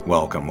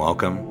Welcome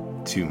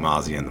to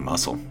Mozzie and the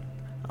Muscle,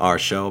 our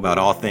show about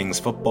all things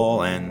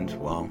football and,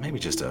 well, maybe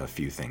just a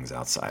few things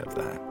outside of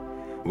that.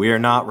 We are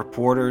not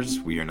reporters,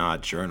 we are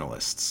not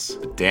journalists,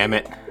 but damn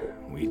it,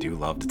 we do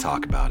love to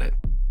talk about it.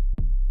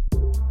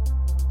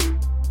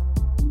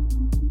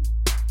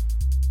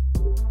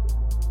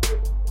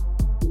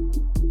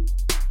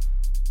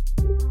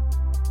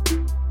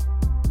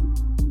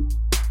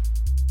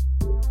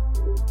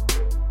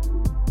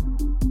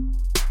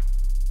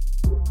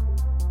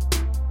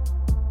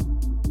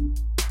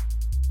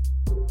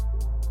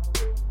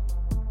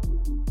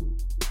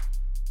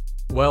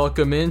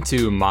 Welcome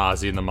into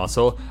Mozzie and the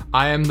Muscle.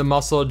 I am the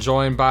Muscle,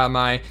 joined by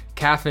my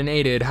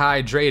caffeinated,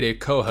 hydrated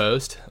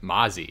co-host,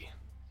 Mozzie.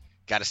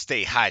 Gotta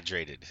stay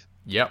hydrated.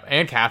 Yep,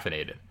 and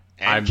caffeinated.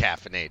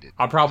 Caffeinated.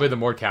 I'm probably the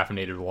more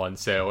caffeinated one,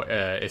 so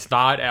it's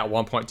not at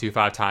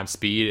 1.25 times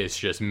speed. It's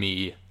just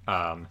me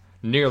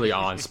nearly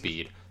on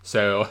speed.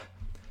 So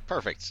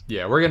perfect.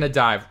 Yeah, we're gonna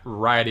dive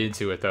right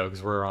into it though,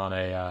 because we're on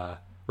a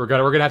we're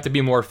gonna have to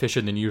be more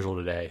efficient than usual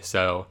today.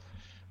 So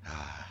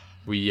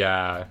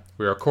we're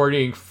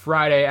recording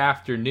Friday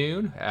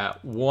afternoon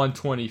at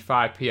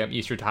 1:25 p.m.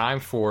 Eastern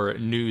Time for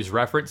news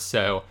reference.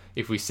 So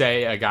if we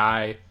say a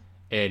guy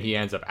and he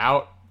ends up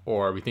out,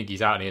 or we think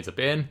he's out and he ends up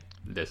in,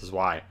 this is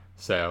why.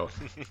 So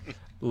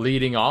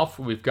leading off,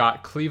 we've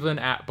got Cleveland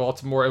at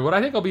Baltimore, and what I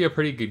think will be a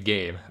pretty good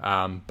game.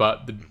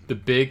 But the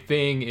big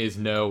thing is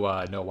no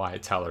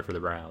Wyatt Teller for the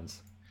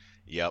Browns.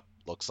 Yep,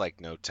 looks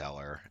like no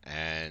Teller,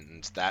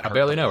 and that hurt I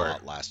barely them know a her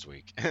lot last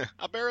week.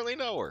 I barely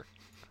know her.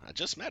 I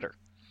just met her.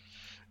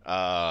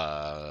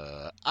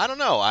 I don't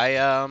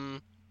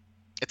know.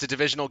 It's a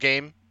divisional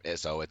game,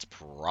 so it's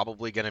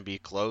probably going to be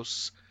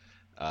close.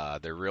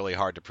 They're really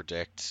hard to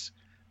predict.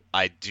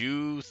 I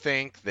do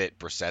think that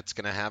Brissett's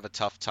going to have a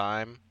tough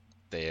time.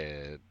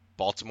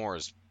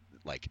 Baltimore's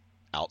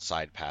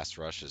outside pass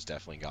rush has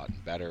definitely gotten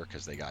better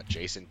because they got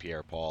Jason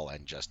Pierre-Paul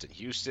and Justin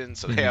Houston,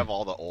 so they have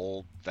all the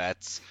old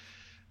vets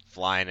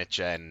flying at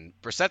you. And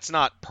Brissett's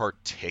not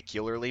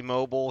particularly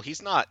mobile.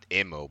 He's not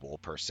immobile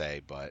per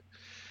se, but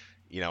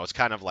it's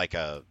kind of like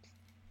I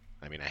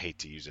hate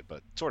to use it,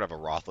 but sort of a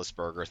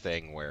Roethlisberger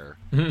thing where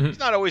he's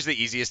not always the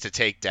easiest to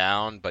take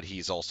down, but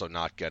he's also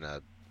not going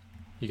to...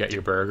 You got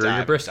your burger and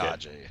your brisket.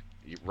 Dodge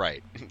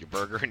right. Your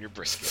burger and your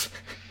brisket.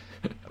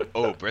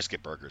 Oh,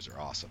 brisket burgers are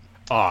awesome.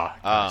 Oh,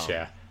 gosh,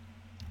 yeah.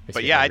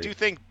 But yeah, I do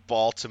think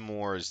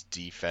Baltimore's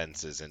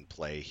defense is in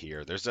play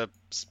here.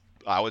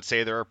 I would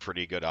say there are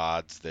pretty good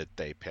odds that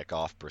they pick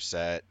off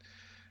Brissett.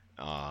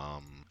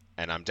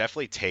 And I'm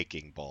definitely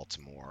taking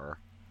Baltimore.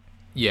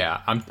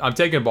 Yeah, I'm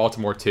taking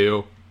Baltimore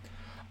too.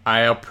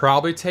 I'll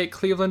probably take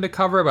Cleveland to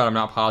cover, but I'm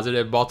not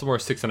positive.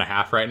 Baltimore's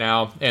 6.5 right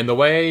now, and the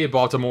way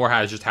Baltimore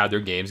has just had their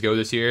games go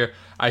this year,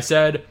 I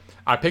said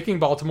I'm picking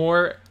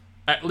Baltimore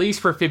at least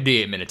for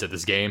 58 minutes of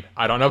this game.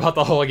 I don't know about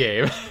the whole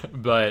game,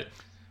 but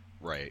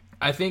right.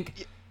 I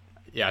think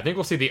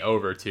we'll see the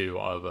over too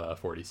of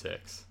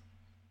 46.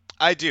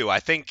 I do. I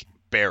think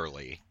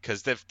barely,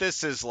 because if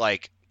this is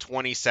like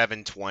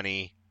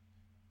 27-20,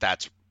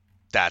 that's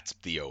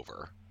the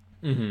over.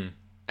 Mm-hmm.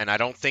 And I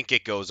don't think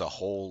it goes a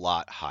whole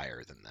lot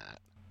higher than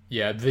that.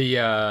 Yeah,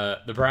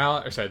 the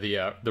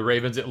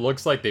Ravens, it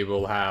looks like they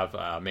will have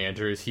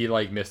Mandrews. He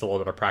missed a little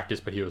bit of practice,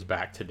 but he was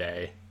back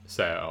today.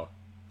 So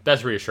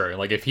that's reassuring.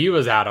 If he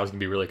was out, I was going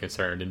to be really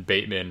concerned. And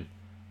Bateman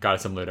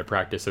got some limited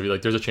practice, so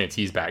there's a chance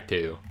he's back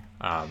too.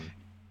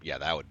 Yeah,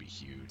 that would be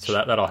huge. So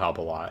that'll help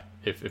a lot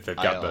if they've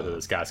got both of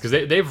those guys,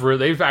 because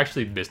they've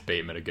actually missed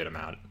Bateman a good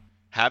amount.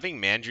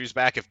 Having Mandrews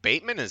back, if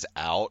Bateman is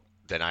out,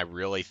 then I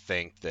really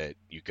think that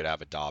you could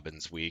have a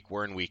Dobbins week.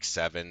 We're in week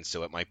 7,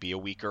 so it might be a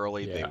week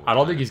early. Yeah, I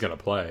don't think he's going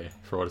to play,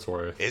 for what it's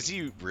worth. Is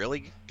he really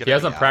going to He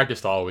hasn't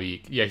practiced all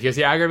week. Yeah, because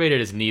he aggravated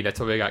his knee. That's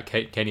why we got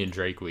Kenyon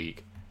Drake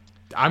week.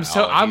 I'm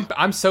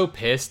so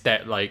pissed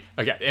that,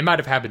 okay, it might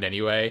have happened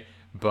anyway,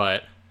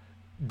 but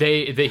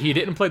he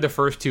didn't play the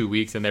first 2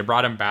 weeks, and they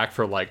brought him back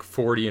for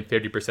 40 and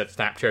 50%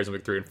 snap shares in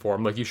week 3 and 4.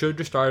 I'm you should have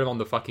just started him on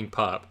the fucking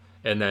pup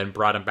and then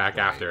brought him back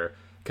after,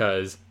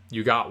 because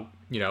you got...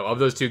 of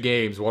those 2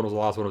 games, one was a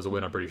loss, one was a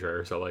win, I'm pretty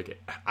sure. So,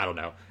 I don't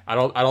know. I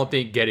don't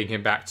think getting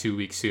him back 2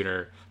 weeks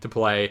sooner to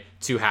play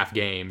 2 half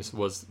games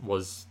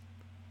was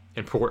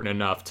important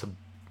enough to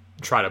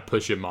try to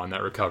push him on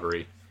that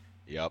recovery.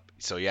 Yep.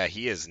 So, yeah,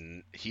 he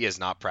has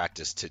not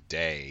practiced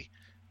today.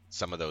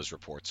 Some of those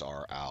reports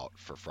are out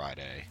for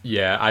Friday.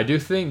 Yeah, I do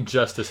think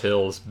Justice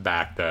Hill's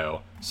back,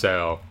 though.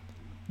 So,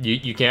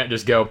 you can't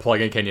just go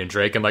plug in Kenyon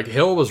Drake. And,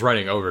 Hill was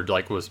running over,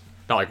 was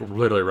not,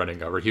 literally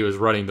running over. He was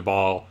running the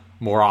ball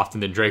more often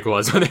than Drake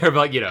was when they were,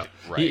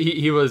 right.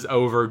 he was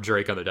over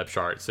Drake on the depth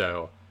chart.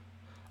 So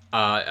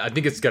I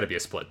think it's going to be a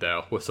split,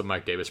 though, with some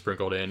Mike Davis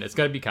sprinkled in. It's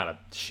going to be kind of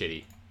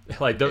shitty. The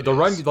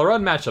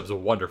run matchups are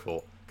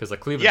wonderful because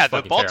Cleveland's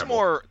fucking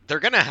Baltimore, terrible. They're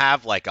going to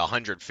have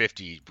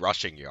 150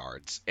 rushing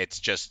yards. It's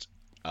just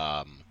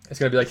it's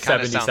going to be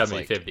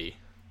 70, 50.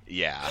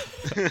 Yeah.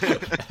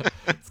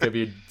 It's going to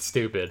be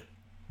stupid.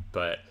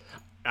 But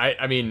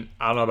I mean,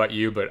 I don't know about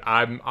you, but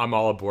I'm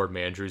all aboard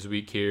Mandrews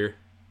week here.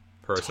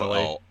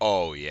 Personally.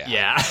 Oh yeah.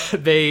 Yeah.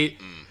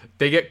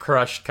 they get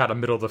crushed kind of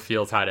middle of the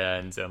field tight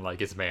ends, and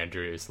like it's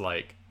Mandrews,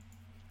 like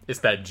it's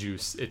that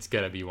juice. It's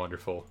gonna be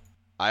wonderful.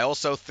 I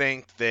also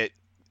think that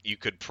you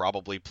could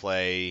probably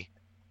play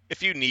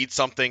if you need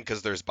something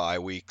because there's bye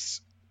weeks.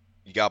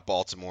 You got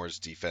Baltimore's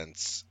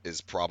defense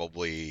is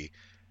probably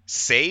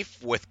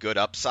safe with good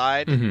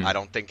upside. Mm-hmm. I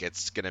don't think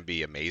it's gonna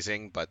be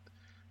amazing, but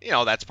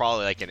that's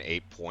probably like an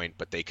 8-point.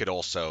 But they could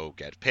also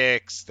get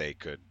picks. They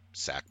could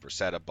sack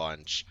Brissett a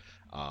bunch.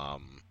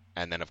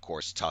 And then, of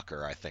course,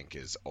 Tucker, I think,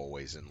 is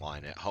always in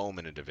line at home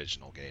in a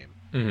divisional game.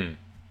 Mm-hmm.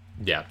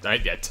 Yeah, I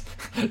get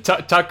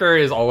Tucker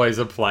is always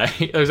a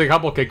play. There's a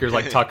couple kickers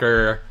like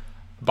Tucker,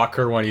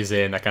 Bucker when he's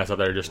in, that kind of stuff.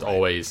 They're just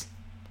always.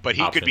 But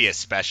he options. could be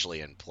especially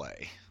in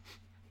play,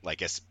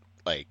 like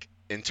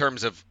in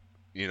terms of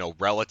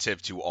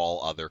relative to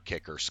all other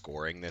kicker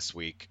scoring this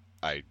week.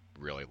 I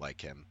really like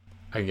him.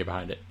 I can get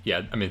behind it.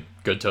 Yeah, I mean,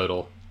 good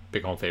total,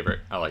 big home favorite.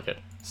 I like it.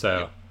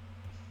 So,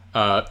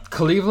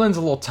 Cleveland's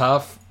a little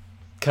tough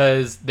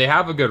because they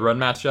have a good run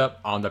matchup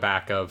on the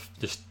back of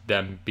just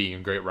them being a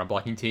great run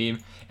blocking team.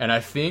 And I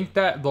think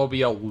that they'll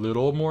be a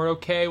little more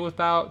okay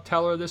without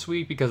Teller this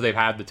week because they've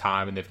had the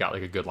time and they've got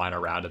like a good line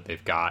around it.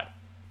 They've got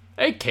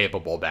a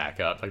capable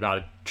backup, like not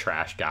a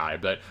trash guy,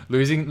 but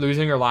losing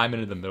your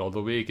lineman in the middle of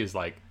the week is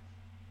like,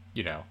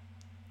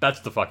 that's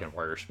the fucking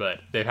worst.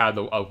 But they've had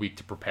a week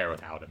to prepare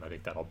without him. I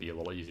think that'll be a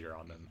little easier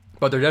on them.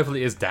 But there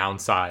definitely is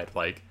downside.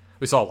 Like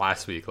we saw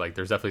last week, like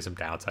there's definitely some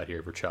downside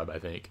here for Chubb, I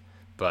think.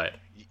 But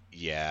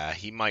yeah,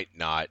 he might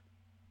not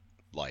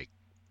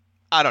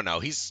I don't know.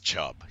 He's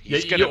Chubb.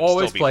 He's you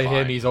always still be play fine.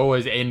 him. He's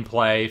always in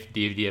play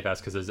DFS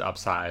because his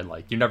upside.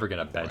 Like you're never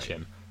gonna bench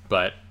him.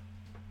 But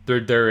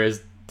there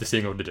is the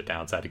single digit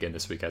downside again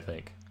this week, I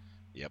think.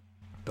 Yep.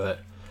 But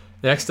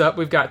next up,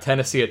 we've got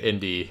Tennessee at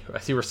Indy. I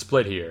see we're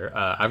split here.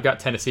 I've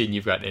got Tennessee and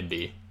you've got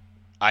Indy.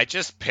 I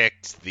just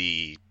picked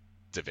the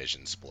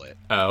division split.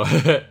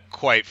 Oh.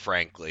 Quite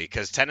frankly,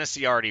 because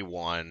Tennessee already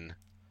won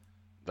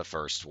the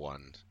first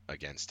one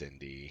against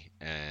Indy,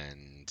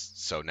 and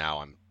so now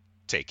I'm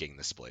taking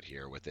the split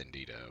here with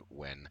Indy to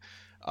win.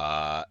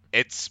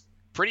 It's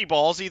pretty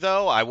ballsy,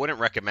 though. I wouldn't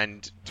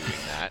recommend doing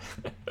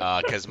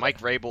that because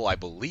Mike Vrabel, I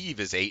believe,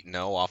 is 8-0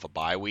 off a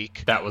bye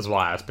week. That was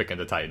why I was picking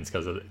the Titans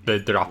because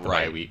they're off the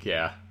bye week,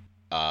 yeah.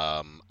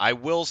 I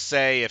will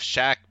say if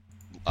Shaq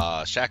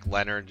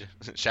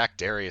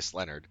Darius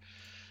Leonard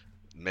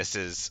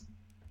misses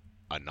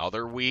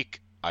another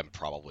week, I'm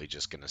probably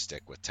just going to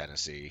stick with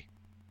Tennessee.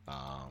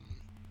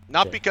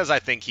 Not because I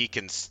think he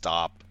can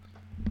stop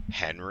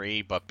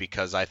Henry, but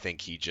because I think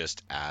he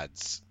just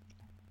adds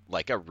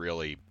like a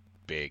really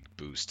big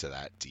boost to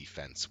that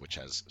defense, which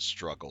has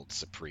struggled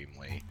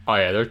supremely. Oh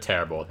yeah, they're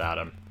terrible without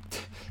him.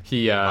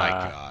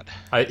 My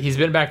God. He's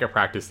been back at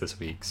practice this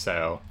week,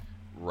 so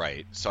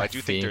right. So I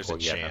do think there's a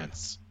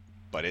chance,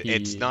 but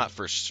it's not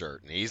for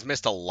certain. He's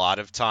missed a lot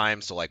of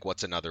time, so like,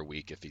 what's another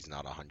week if he's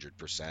not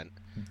 100%?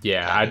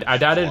 Yeah, I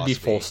doubt it'd be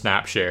full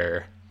snap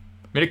share.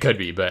 I mean, it could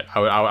be, but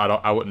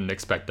I wouldn't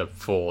expect a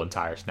full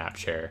entire snap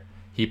share.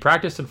 He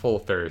practiced in full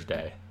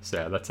Thursday,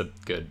 so that's a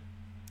good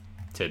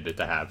tidbit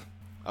to have.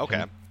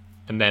 Okay.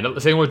 And then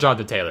same with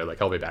Jonathan Taylor, like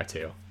he'll be back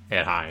too,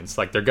 and Hines,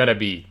 like they're gonna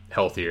be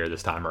healthier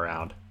this time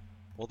around.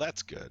 Well,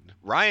 that's good.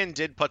 Ryan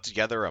did put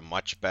together a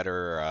much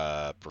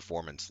better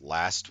performance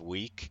last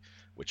week,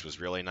 which was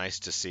really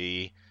nice to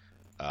see.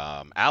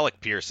 Alec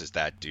Pierce is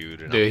that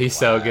dude. And dude, he's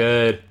so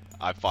good.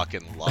 I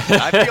fucking love it.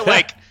 I feel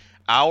like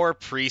our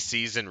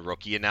preseason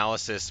rookie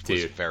analysis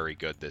was very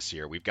good this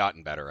year. We've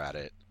gotten better at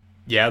it.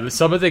 Yeah,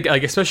 some of the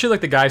especially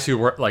like the guys who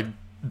were like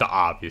the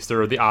obvious. There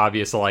were the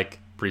obvious like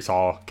Breece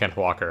Hall, Kenneth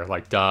Walker,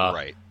 like duh.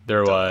 Right.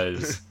 There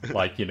was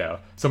like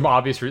some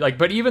obvious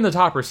but even the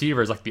top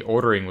receivers, like the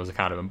ordering was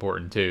kind of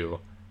important too.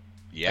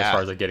 Yeah. As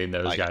far as like getting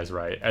those guys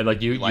right, and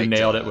like you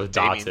nailed it with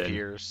Dotson.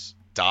 Pierce,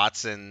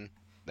 Dotson,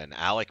 then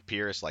Alec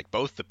Pierce, like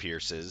both the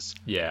Pierces.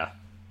 Yeah,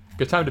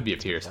 good time to be a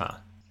Pierce, huh?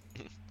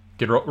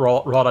 Could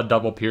roll out a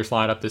double Pierce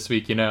lineup this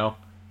week,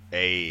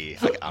 Hey,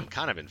 I'm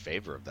kind of in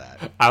favor of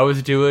that. I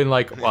was doing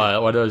like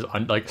what those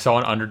saw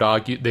on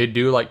Underdog. They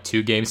do like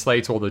 2 game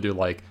slates where they'll do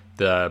like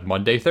the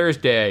Monday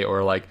Thursday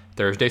or like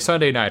Thursday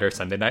Sunday night or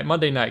Sunday night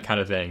Monday night kind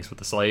of things with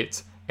the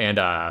slates. And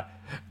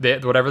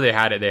whatever they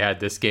had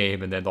this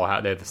game, and then they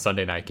have the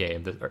Sunday night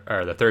game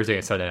or the Thursday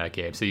and Sunday night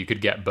game, so you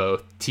could get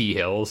both T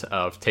Hills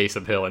of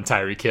Taysom Hill and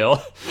Tyreek Hill.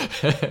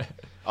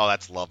 Oh,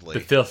 that's lovely. The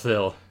Phil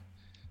Hill.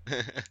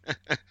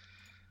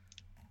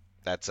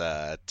 That's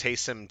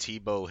Taysom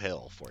Tebow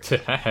Hill for you.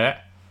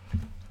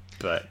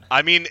 But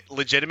I mean,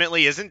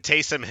 legitimately, isn't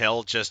Taysom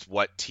Hill just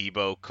what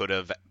Tebow could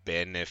have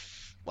been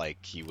if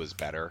like he was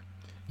better?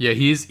 Yeah,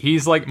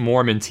 he's like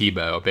Mormon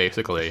Tebow,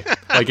 basically.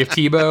 Like if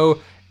Tebow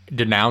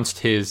denounced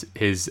his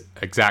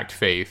exact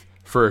faith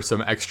for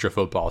some extra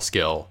football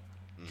skill,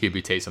 he'd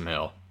be Taysom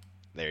Hill.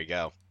 There you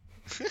go.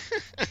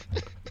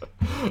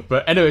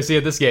 But anyway, so yeah,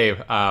 this game,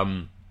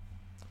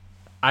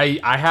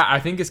 I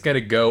think it's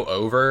gonna go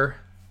over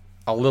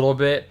a little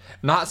bit.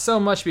 Not so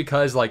much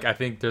because like I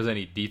think there's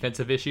any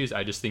defensive issues.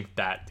 I just think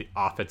that the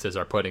offenses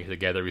are putting it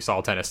together. We saw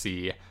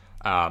Tennessee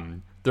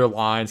their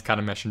lines kind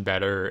of meshing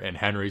better, and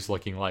Henry's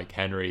looking like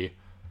Henry.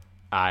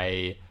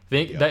 I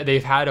think that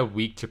they've had a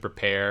week to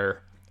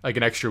prepare, like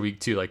an extra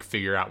week to like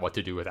figure out what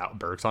to do without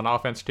Burks on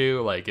offense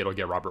too. Like it'll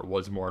get Robert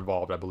Woods more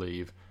involved, I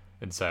believe.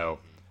 And so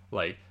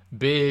like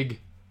big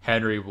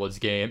Henry Woods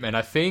game. And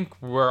I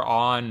think we're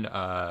on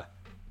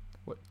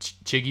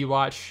Chiggy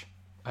watch,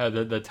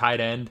 the tight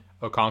end,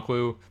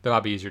 Okonkwo. That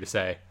might be easier to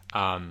say.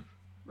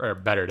 Or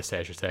better to say,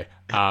 I should say.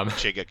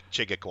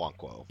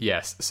 Chigga.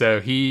 Yes. So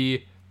his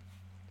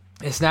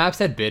snaps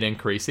had been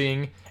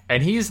increasing,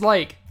 and he's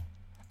like,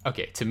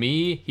 okay, to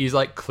me, he's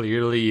like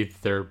clearly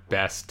their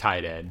best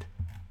tight end.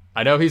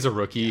 I know he's a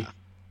rookie,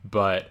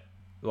 but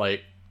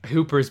like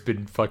Hooper's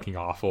been fucking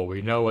awful.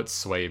 We know what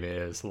Swaim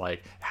is.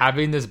 Like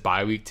having this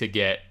bye week to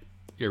get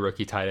your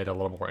rookie tight end a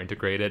little more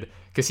integrated,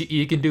 because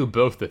he can do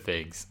both the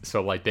things.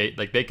 So like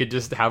they could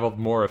just have a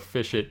more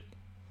efficient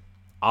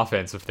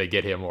offense if they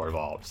get him more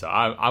involved. So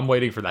I'm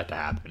waiting for that to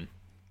happen.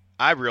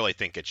 I really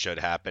think it should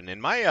happen.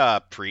 In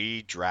my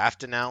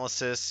pre-draft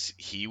analysis,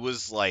 he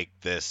was like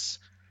this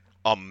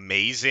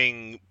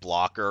amazing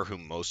blocker who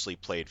mostly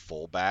played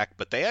fullback,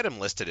 but they had him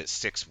listed at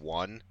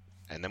 6'1",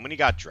 and then when he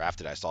got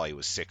drafted, I saw he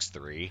was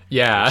 6'3".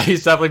 Yeah,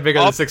 he's definitely bigger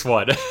than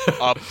 6'1".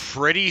 A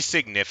pretty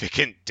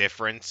significant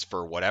difference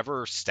for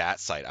whatever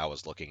stat site I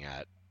was looking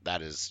at.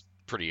 That is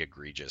pretty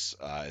egregious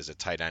as a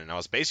tight end. And I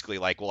was basically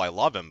like, well, I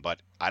love him, but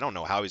I don't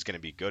know how he's going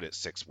to be good at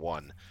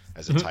 6'1"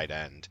 as a tight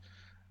end.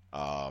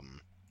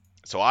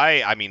 So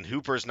I mean,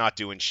 Hooper's not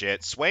doing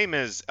shit. Swaim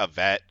is a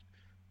vet,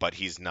 but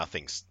he's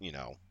nothing,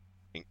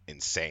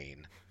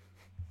 insane.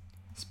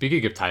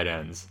 Speaking of tight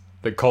ends,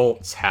 the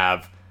Colts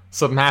have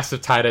some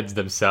massive tight ends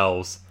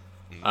themselves.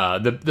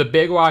 The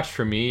big watch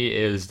for me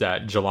is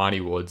that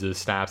Jelani Woods'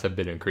 snaps have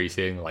been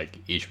increasing like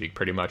each week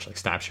pretty much, like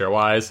snap share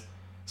wise.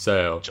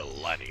 So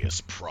Jelani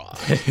is prime.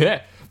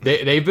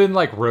 they've been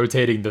like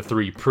rotating the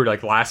three.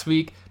 Like last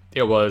week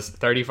it was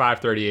 35,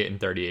 38, and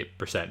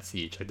 38%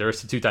 each. Like there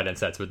was 2 tight end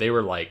sets, but they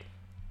were like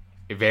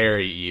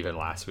very even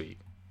last week.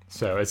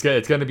 So it's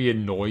going to be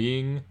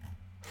annoying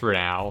for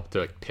now to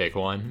like pick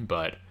one,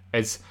 but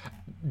it's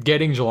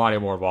getting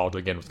Jelani more involved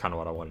again was kind of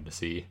what I wanted to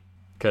see,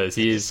 because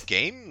this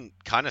game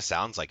kind of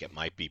sounds like it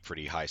might be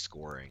pretty high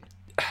scoring.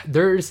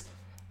 There's,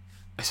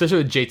 especially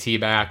with JT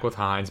back, with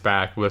Hines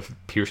back, with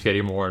Pierce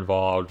getting more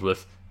involved,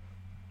 with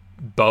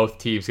both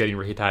teams getting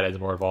rookie tight ends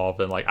more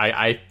involved, and like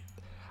I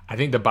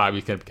think the bye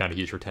week's gonna be kind of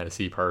huge for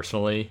Tennessee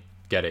personally,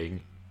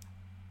 getting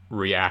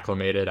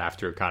reacclimated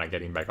after kind of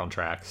getting back on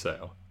track.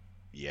 So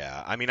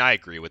yeah, I mean, I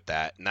agree with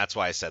that, and that's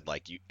why I said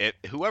like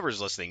whoever's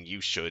listening,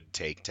 you should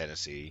take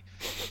Tennessee,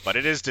 but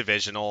it is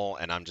divisional,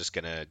 and I'm just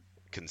gonna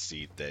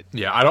concede that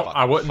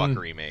I wouldn't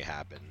fuckery may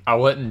happen. I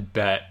wouldn't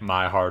bet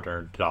my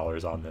hard-earned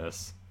dollars on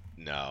this.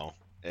 No,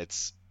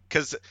 it's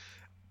because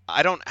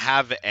I don't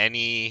have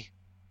anything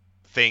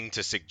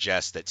to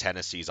suggest that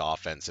Tennessee's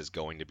offense is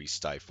going to be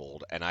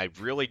stifled, and I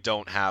really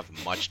don't have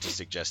much to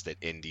suggest that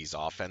Indy's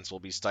offense will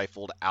be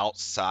stifled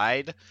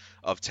outside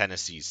of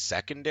Tennessee's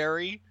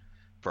secondary,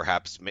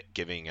 perhaps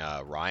giving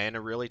Ryan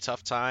a really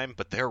tough time,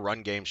 but their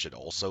run game should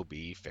also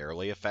be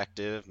fairly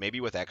effective. Maybe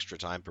with extra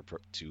time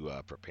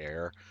to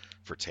prepare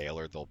for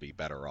Taylor, they'll be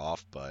better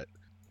off, but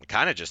I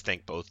kind of just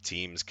think both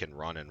teams can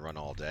run and run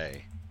all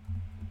day.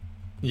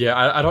 Yeah,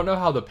 I don't know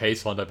how the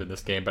pace will end up in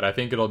this game, but I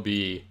think it'll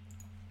be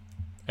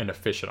an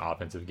efficient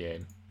offensive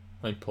game.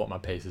 Let me pull up my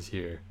paces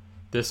here.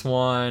 This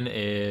one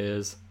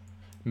is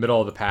middle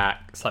of the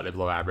pack, slightly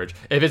below average.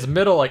 If it's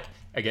middle, like,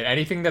 again,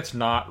 anything that's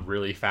not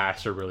really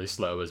fast or really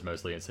slow is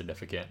mostly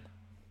insignificant.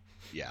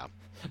 Yeah.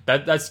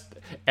 That's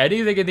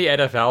anything in the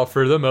NFL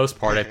for the most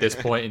part at this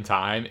point in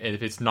time, and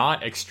if it's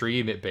not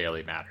extreme, it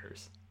barely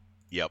matters.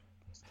 Yep.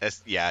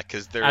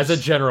 Because there's... As a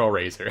general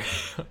razor.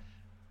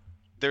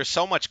 There's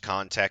so much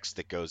context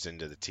that goes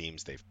into the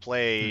teams they've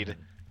played,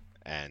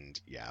 and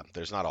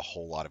there's not a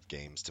whole lot of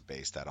games to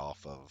base that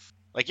off of.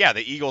 Like,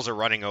 the Eagles are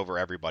running over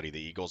everybody.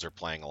 The Eagles are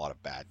playing a lot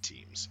of bad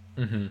teams.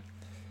 Mm-hmm.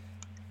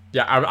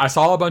 Yeah, I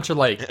saw a bunch of,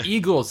 like,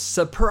 Eagles,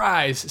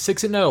 surprise,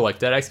 6-0. Like,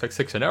 did I expect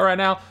 6-0 right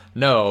now?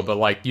 No, but,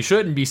 like, you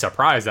shouldn't be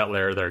surprised that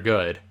they're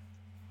good.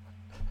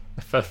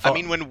 I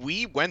mean, when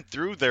we went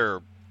through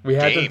their We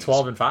had games,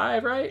 them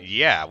 12-5, right?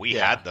 Yeah, we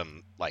had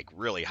them, like,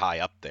 really high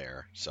up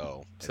there.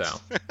 So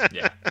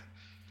yeah.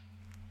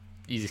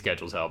 Easy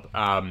schedules help.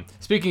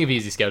 Speaking of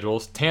easy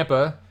schedules,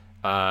 Tampa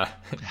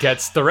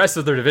gets the rest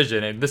of their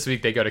division, and this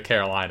week they go to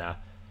Carolina.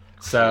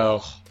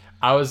 So...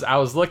 I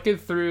was looking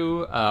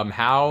through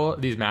how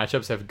these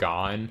matchups have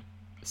gone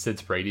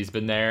since Brady's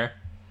been there.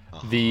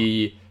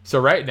 So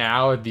right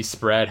now the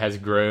spread has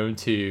grown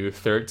to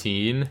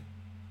 13,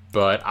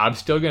 but I'm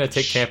still gonna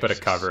take Tampa to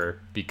cover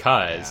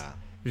because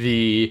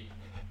the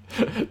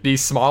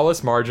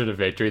smallest margin of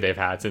victory they've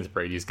had since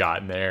Brady's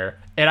gotten there.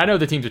 And I know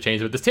the teams have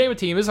changed, but this Tampa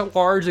team is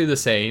largely the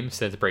same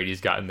since Brady's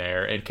gotten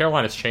there. And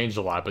Carolina's changed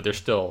a lot, but they're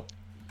still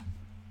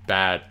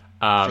bad.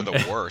 For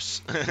the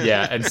worse.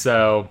 Yeah, and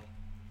so.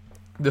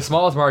 The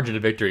smallest margin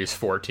of victory is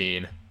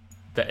 14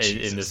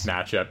 in this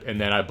matchup. And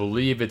then I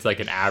believe it's like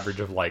an average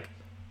of like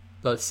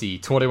let's see,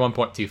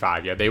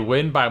 21.25. Yeah, they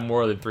win by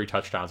more than 3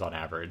 touchdowns on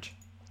average.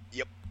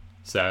 Yep.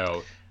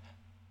 So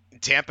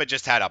Tampa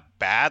just had a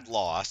bad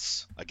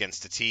loss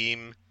against a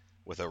team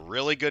with a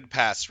really good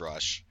pass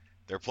rush.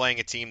 They're playing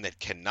a team that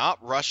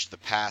cannot rush the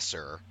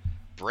passer.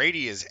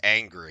 Brady is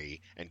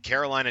angry, and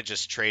Carolina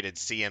just traded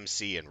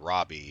CMC and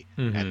Robbie,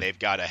 and they've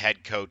got a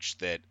head coach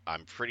that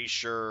I'm pretty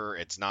sure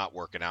it's not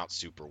working out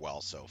super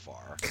well so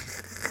far.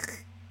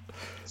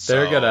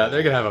 They're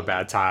gonna have a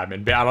bad time,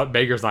 and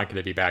Baker's not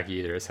gonna be back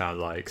either. It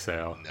sounds like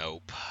so.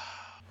 Nope.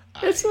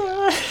 It's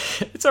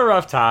a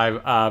rough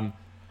time.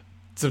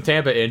 Some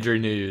Tampa injury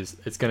news.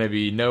 It's gonna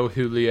be no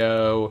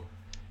Julio,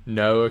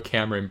 no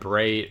Cameron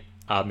Brate.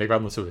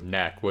 McReynolds with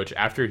neck, which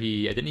after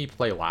didn't he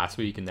play last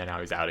week and then now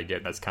he's out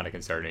again. That's kind of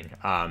concerning.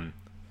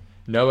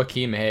 No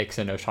Akeem Hicks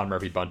and no Sean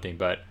Murphy Bunting,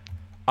 but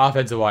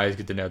offensive wise,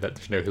 good to know that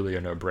there's no Julio,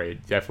 no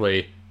Brate.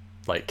 Definitely,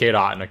 like Cade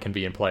Otton can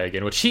be in play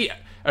again, which he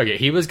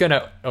was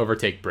gonna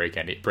overtake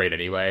Brate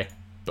anyway,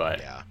 but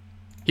yeah,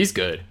 he's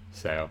good.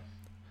 So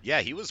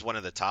yeah, he was one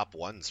of the top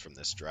ones from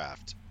this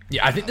draft.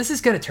 Yeah, I think this is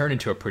gonna turn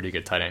into a pretty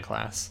good tight end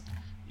class.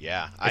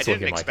 Yeah, I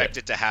didn't expect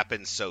it to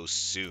happen so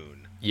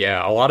soon.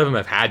 Yeah, a lot of them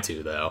have had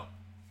to though.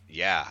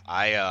 Yeah,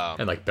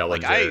 and like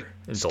Bellinger I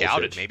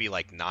scouted maybe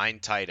like 9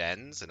 tight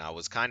ends, and I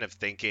was kind of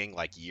thinking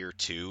like year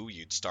 2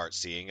 you'd start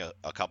seeing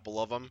a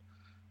couple of them.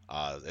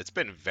 It's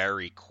been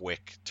very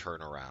quick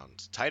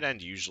turnaround. Tight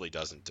end usually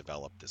doesn't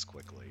develop this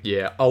quickly.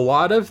 Yeah, a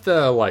lot of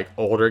the like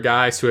older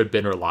guys who had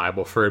been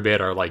reliable for a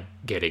bit are like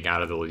getting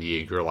out of the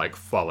league or like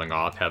falling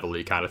off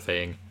heavily kind of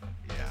thing.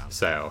 Yeah.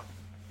 So,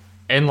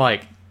 and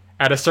like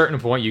at a certain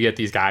point you get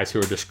these guys who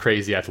are just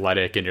crazy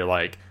athletic and you're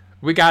like,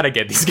 we got to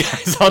get these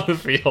guys on the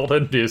field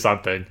and do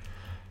something.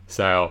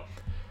 So,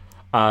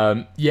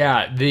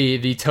 yeah,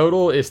 the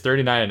total is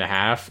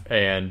 39.5,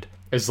 and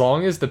as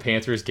long as the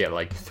Panthers get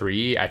like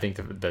 3, I think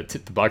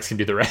the Bucks can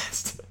do the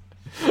rest.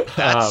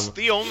 That's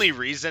the only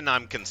reason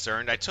I'm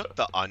concerned. I took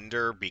the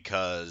under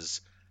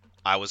because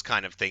I was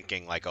kind of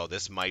thinking like, oh,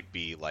 this might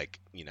be like,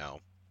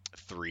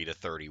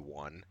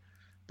 3-31,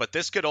 but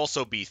this could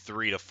also be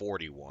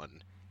 3-41.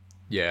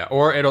 Yeah,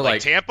 or it'll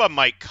like Tampa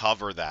might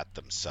cover that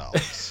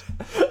themselves.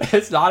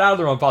 It's not out of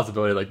the realm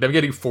possibility. Like them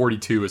getting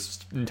 42 is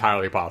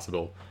entirely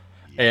possible.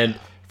 Yeah. And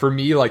for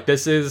me, like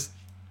this is,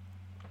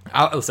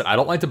 listen, I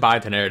don't like to buy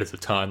the narratives a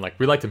ton. Like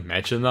we like to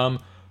mention them,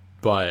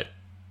 but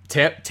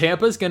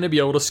Tampa's going to be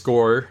able to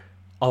score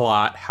a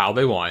lot how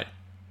they want.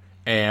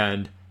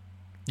 And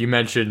you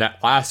mentioned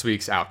that last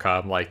week's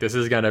outcome. Like this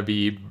is going to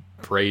be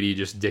Brady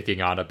just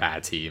dicking on a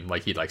bad team,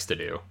 like he likes to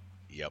do.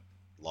 Yep,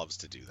 loves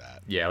to do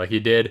that. Yeah, like he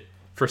did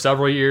for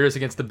several years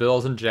against the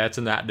Bills and Jets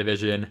in that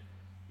division.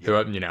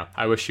 Yep. Who,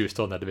 I wish he was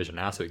still in that division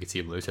now so we could see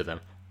him lose to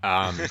them.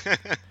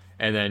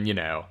 And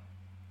then,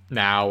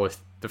 now with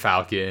the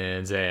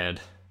Falcons and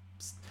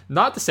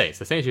not the Saints.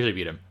 The Saints usually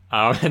beat him.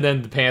 And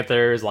then the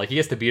Panthers, like he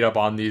gets to beat up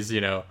on these,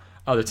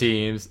 other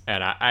teams.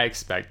 And I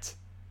expect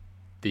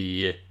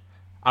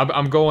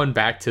I'm going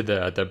back to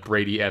the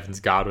Brady, Evans,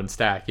 Godwin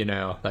stack,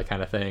 that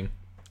kind of thing.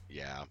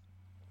 Yeah.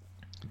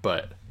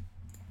 But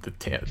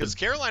because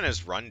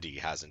Carolina's run D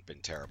hasn't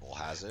been terrible,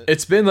 has it?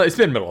 It's been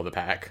middle of the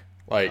pack.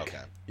 Like,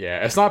 okay.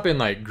 Yeah, it's not been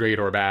like great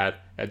or bad.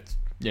 It's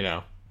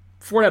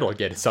Fournette will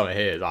get some of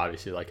his,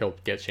 obviously, like he'll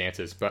get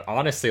chances. But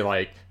honestly,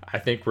 like I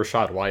think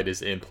Rachaad White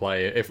is in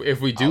play.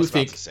 If we do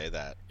think to say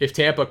that if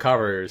Tampa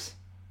covers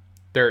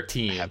their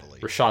team,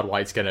 heavily, Rachaad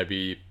White's gonna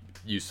be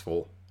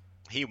useful.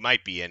 He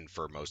might be in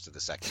for most of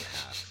the second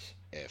half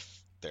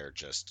if they're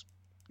just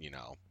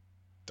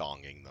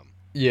donging them.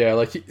 Yeah,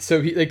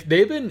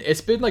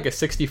 it's been like a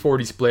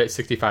 60-40 split,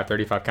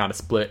 65-35 kind of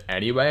split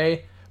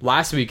anyway.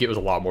 Last week it was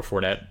a lot more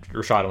Fournette.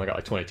 Rachaad only got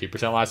like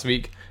 22% last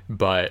week,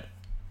 but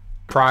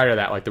prior to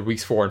that, like the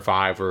weeks 4 and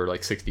 5 were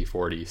like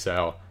 60-40.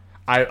 So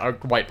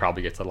White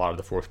probably gets a lot of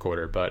the fourth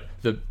quarter, but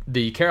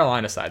the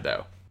Carolina side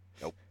though.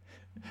 Nope.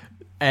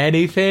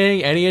 Any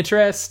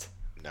interest?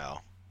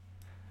 No.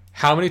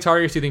 How many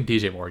targets do you think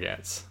DJ Moore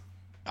gets?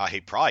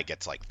 He probably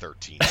gets like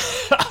 13.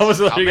 I was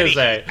literally going to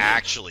say.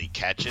 Actually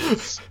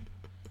catches.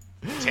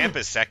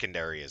 Tampa's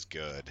secondary is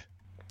good.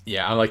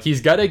 Yeah, I'm like,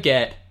 he's going to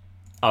get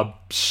a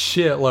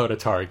shitload of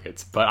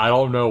targets, but I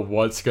don't know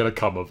what's going to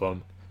come of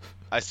them.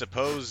 I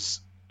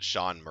suppose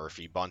Sean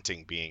Murphy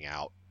Bunting being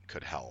out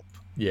could help.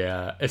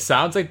 Yeah, it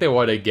sounds like they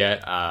want to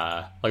get,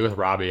 like with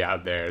Robbie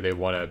out there, they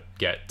want to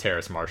get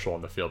Terrace Marshall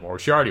on the field more.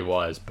 She already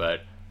was,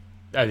 but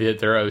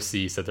their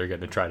OC said they're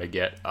going to try to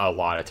get a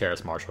lot of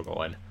Terrace Marshall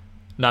going.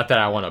 Not that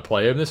I want to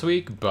play him this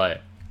week, but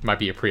it might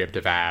be a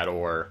preemptive ad,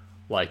 or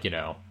like,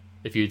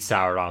 if you'd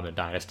soured on the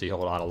dynasty,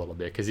 hold on a little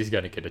bit because he's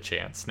going to get a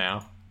chance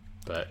now.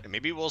 But and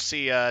maybe we'll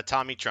see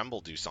Tommy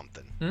Tremble do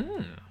something.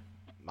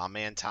 My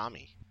man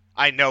Tommy.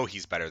 I know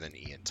he's better than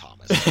Ian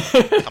Thomas.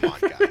 Come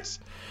on, guys.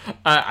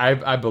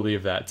 I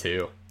believe that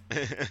too.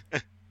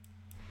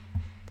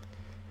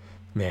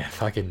 Man,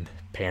 fucking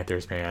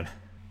Panthers, man.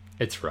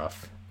 It's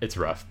rough. It's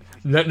rough.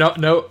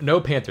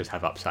 No Panthers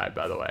have upside,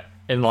 by the way.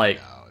 And like,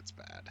 no, it's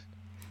bad.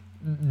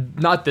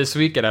 Not this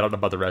week, and I don't know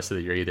about the rest of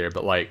the year either.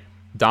 But like,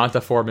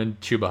 Donta Foreman,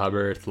 Chuba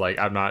Hubbard. Like,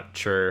 I'm not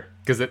sure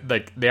because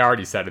like they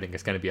already said I think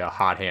it's going to be a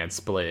hot hand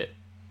split.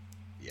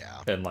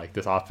 Yeah. And like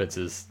this offense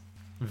is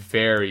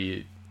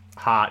very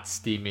hot,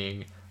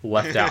 steaming,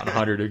 left out in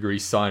 100-degree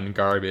sun,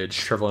 garbage,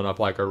 shriveling up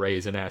like a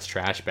raisin ass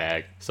trash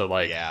bag. So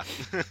like, yeah,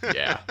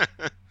 yeah,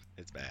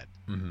 it's bad.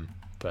 Mm-hmm.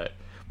 But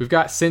we've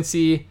got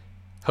Cincy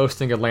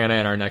hosting Atlanta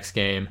in our next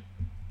game.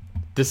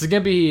 This is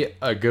gonna be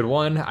a good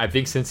one. I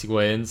think Cincy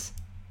wins.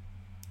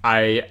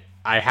 I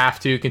have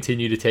to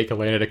continue to take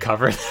Atlanta to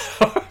cover.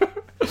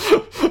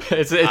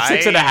 It's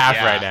 6.5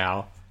 right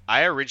now.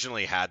 I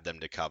originally had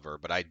them to cover,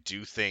 but I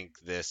do think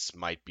this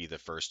might be the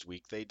first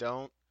week they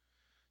don't.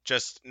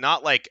 Just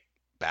not like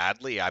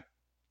badly. I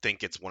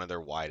think it's one of their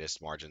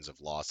widest margins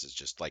of losses,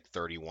 just like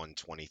 31-23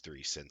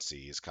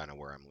 Cincy is kind of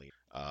where I'm leaning.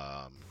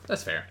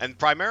 That's fair. And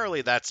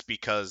primarily that's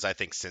because I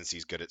think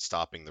Cincy's good at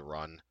stopping the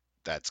run.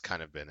 That's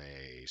kind of been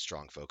a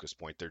strong focus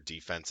point. Their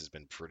defense has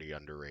been pretty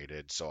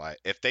underrated. So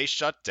if they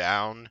shut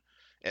down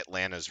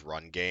Atlanta's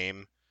run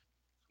game,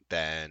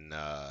 then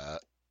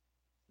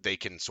they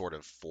can sort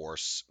of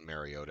force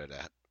Mariota to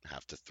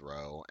have to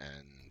throw,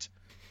 and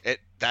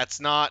that's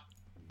not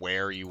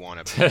where you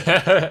want to be.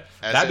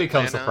 That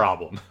becomes the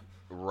problem.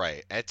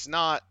 Right. It's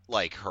not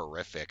like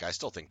horrific. I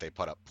still think they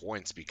put up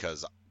points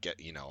because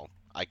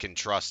I can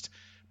trust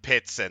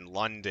Pitts and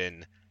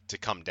London to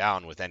come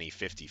down with any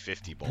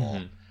 50-50 ball.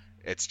 Mm-hmm.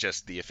 It's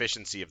just the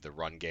efficiency of the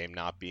run game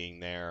not being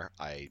there.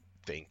 I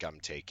think I'm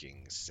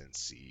taking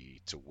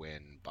Cincy to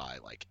win by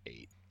like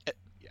 8.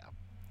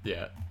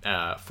 Yeah.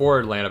 For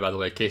Atlanta, by the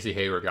way, Casey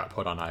Hayward got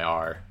put on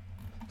IR,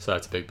 so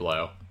that's a big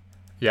blow.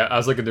 Yeah, I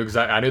was looking through because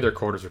I knew their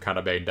corners were kind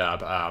of banged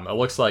up. It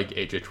looks like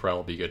AJ Terrell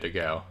will be good to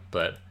go,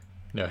 but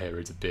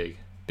Hayward's a big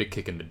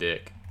kick in the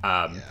dick.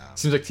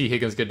 Seems like T.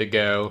 Higgins good to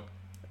go.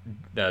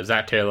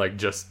 Zach Taylor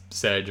just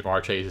said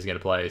Jamar Chase is going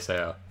to play,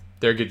 so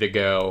they're good to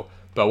go.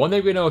 But one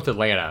thing we know with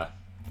Atlanta,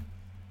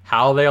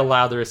 how they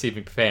allow the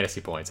receiving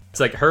fantasy points. It's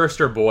like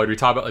Hurst or Boyd. We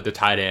talk about like the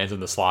tight ends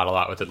and the slot a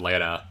lot with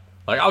Atlanta.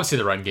 Like, obviously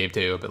the run game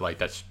too, but like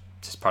that's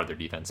just part of their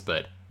defense.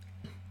 But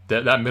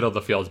that middle of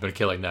the field has been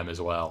killing them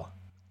as well.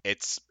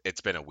 It's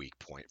been a weak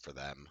point for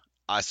them.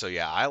 So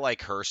yeah, I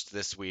like Hurst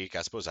this week.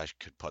 I suppose I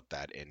could put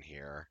that in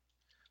here.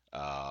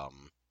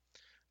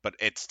 But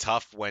it's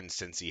tough when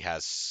Cincy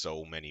has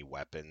so many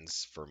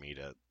weapons for me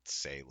to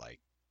say like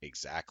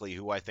exactly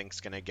who I think's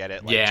gonna get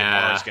it. Like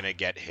Jamar's gonna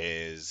get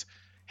his.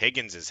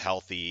 Higgins is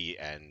healthy,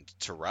 and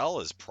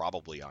Terrell is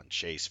probably on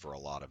Chase for a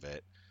lot of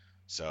it.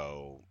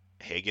 So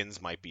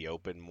Higgins might be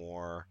open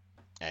more.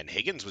 And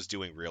Higgins was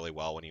doing really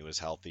well when he was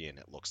healthy, and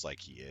it looks like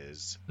he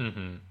is.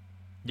 Mm-hmm.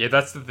 Yeah,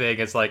 that's the thing.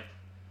 It's like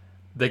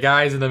the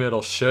guys in the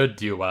middle should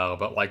do well,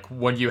 but like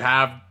when you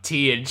have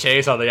T and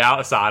Chase on the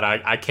outside,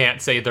 I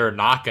can't say they're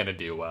not going to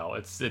do well.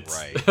 It's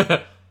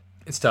right.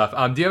 It's tough.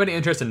 Do you have any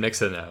interest in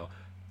Mixon though?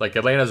 Like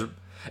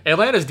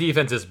Atlanta's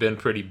defense has been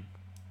pretty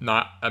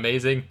not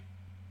amazing.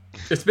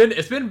 It's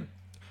been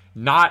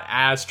not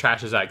as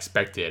trash as I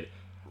expected.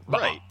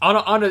 But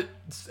right.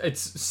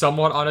 It's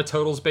somewhat on a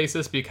totals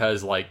basis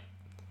because like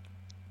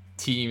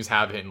teams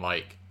haven't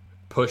like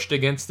pushed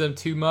against them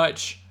too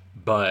much,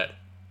 but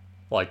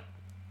like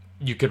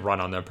you can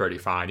run on them pretty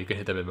fine. You can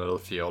hit them in the middle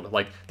of the field.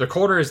 Like their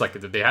corners, like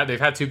they've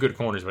had 2 good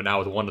corners, but now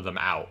with one of them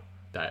out,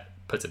 that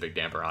puts a big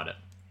damper on it.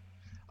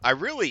 I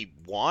really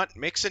want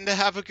Mixon to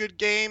have a good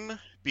game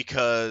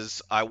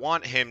because I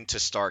want him to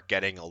start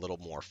getting a little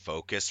more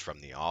focus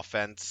from the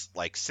offense.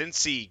 Like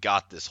since he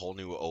got this whole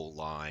new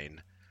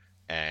O-line,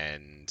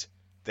 and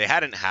they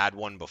hadn't had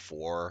one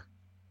before,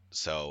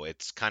 so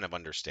it's kind of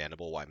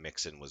understandable why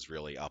Mixon was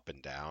really up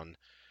and down.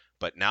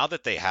 But now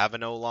that they have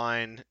an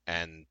O-line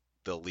and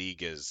the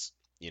league is,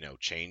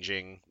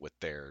 changing with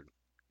their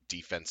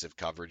defensive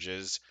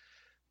coverages,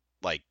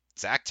 like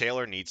Zach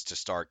Taylor needs to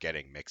start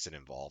getting Mixon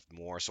involved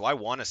more. So I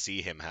want to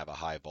see him have a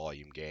high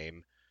volume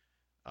game.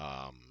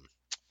 I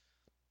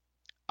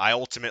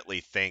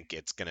ultimately think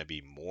it's going to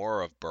be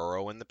more of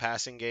Burrow in the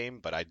passing game,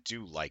 but I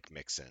do like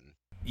Mixon.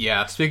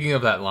 Yeah, speaking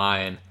of that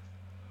line,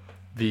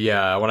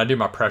 when I do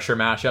my pressure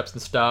matchups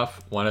and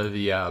stuff, one of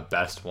the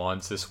best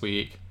ones this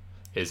week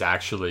is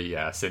actually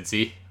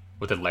Cincy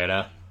with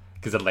Atlanta,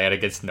 because Atlanta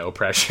gets no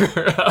pressure.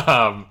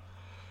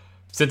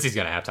 Cincy's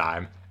going to have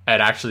time.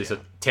 And actually, so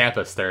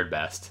Tampa's third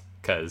best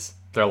because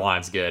their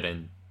line's good,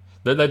 and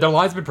their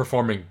line's been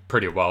performing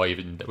pretty well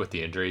even with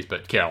the injuries,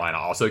 but Carolina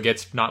also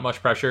gets not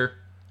much pressure.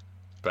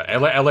 But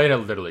Atlanta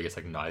literally gets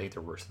I think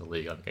they're worse in the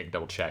league. I'm going to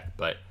double check,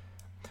 but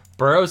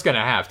Burrow's going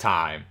to have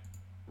time.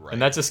 Right.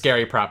 And that's a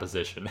scary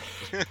proposition.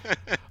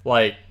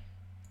 Like,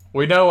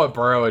 we know what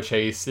Burrow and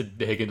Chase and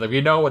Higgins,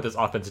 we know what this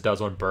offense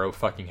does when Burrow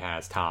fucking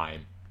has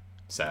time.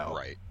 So,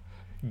 right.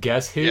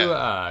 Guess who?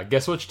 Yeah.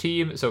 Guess which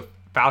team? So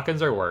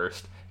Falcons are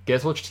worst.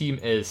 Guess which team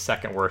is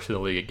second worst in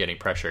the league at getting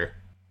pressure?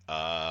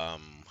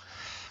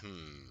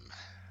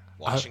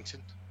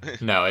 Washington.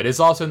 No, it is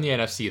also in the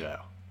NFC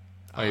though.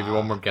 I'll give you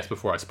one more guess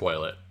before I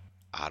spoil it.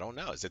 I don't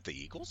know. Is it the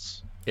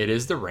Eagles? It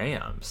is the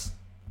Rams.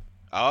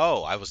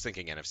 Oh, I was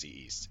thinking NFC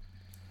East.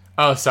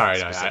 Oh, sorry,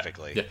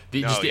 specifically.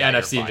 Just the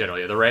NFC in general.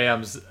 Yeah, the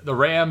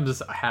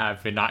Rams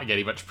have been not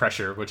getting much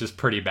pressure, which is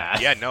pretty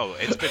bad. Yeah, no,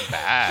 it's been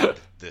bad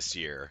this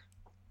year,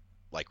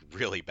 like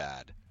really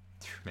bad.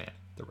 Man,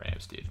 the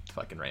Rams, dude,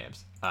 fucking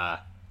Rams.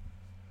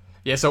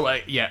 Yeah. So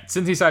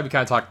Cincy side, we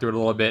kind of talked through it a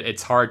little bit.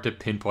 It's hard to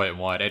pinpoint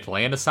one.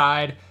 Atlanta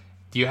side,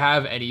 do you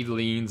have any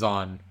leans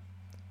on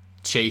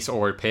Chase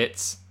or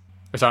Pitts?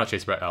 Or sorry, not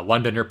Chase, but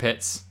London or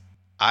Pitts?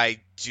 I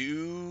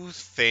do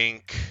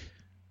think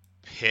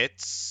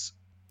Pitts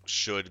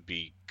should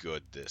be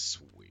good this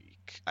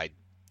week.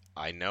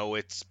 I know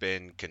it's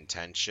been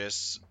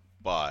contentious,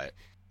 but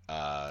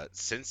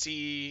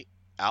Cincy,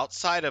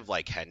 outside of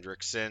like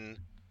Hendrickson,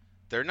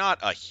 they're not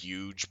a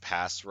huge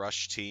pass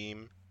rush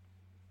team.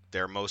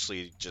 They're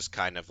mostly just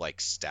kind of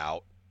like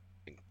stout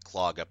and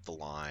clog up the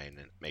line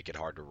and make it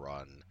hard to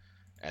run.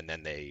 And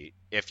then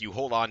if you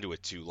hold on to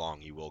it too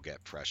long, you will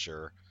get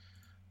pressure.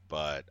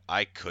 But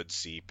I could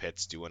see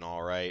Pitts doing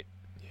all right.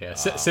 Yeah,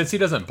 since he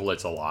doesn't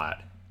blitz a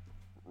lot.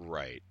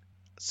 Right.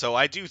 So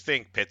I do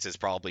think Pitts is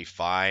probably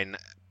fine,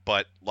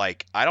 but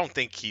like I don't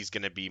think he's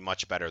going to be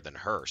much better than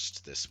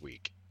Hurst this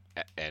week.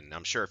 And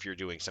I'm sure if you're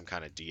doing some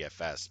kind of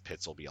DFS,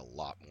 Pitts will be a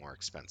lot more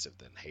expensive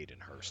than Hayden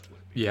Hurst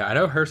would be. Yeah, I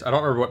know Hurst. I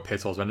don't remember what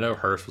Pitts was, but I know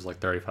Hurst was like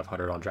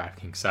 3,500 on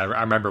DraftKings. So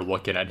I remember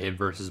looking at him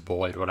versus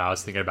Boyd when I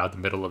was thinking about the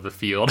middle of the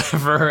field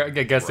for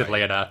against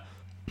Atlanta.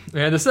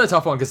 Man, this is a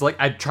tough one because like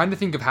I'm trying to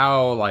think of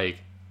how like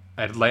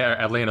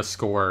Atlanta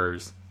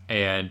scores,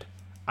 and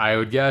I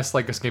would guess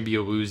like it's gonna be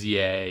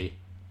Awuzie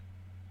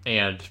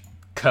and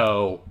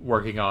Co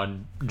working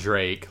on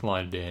Drake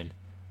London.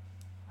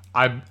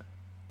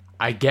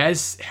 I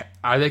guess,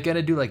 are they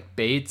gonna do like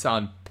baits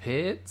on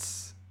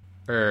Pitts,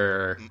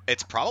 or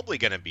it's probably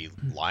gonna be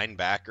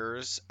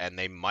linebackers, and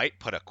they might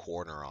put a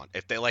corner on.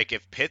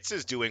 If Pitts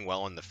is doing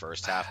well in the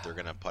first half, they're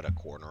gonna put a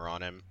corner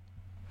on him.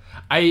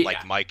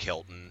 Like Mike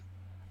Hilton.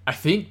 I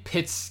think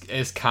Pitts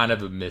is kind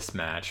of a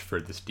mismatch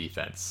for this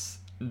defense.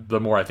 The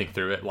more I think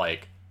through it,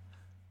 like.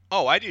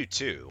 Oh, I do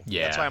too.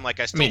 Yeah. That's why I'm like,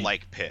 I still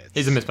like Pitts.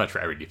 He's a mismatch for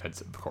every defense,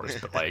 of course,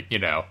 but like,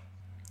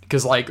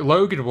 because like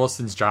Logan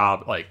Wilson's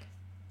job, like,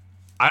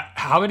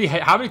 how many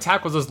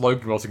tackles is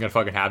Logan Wilson gonna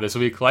fucking have this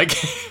week? Like,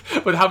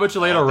 with how much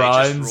Atlanta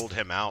runs? They just ruled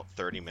him out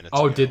 30 minutes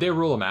ago. Oh, did they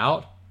rule him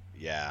out?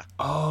 Yeah.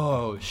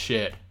 Oh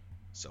shit.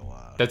 So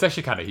that's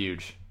actually kind of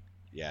huge.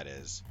 Yeah, it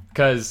is.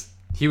 Because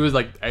he was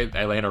like,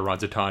 Atlanta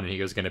runs a ton, and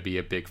he was going to be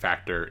a big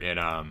factor in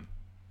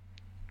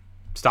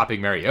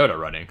stopping Mariota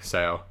running.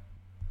 So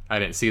I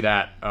didn't see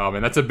that.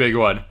 And that's a big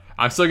one.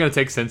 I'm still going to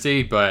take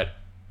Cincy, but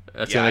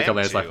that's going to make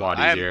Atlanta's life a lot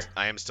easier.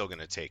 I am still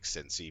going to take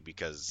Cincy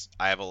because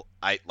I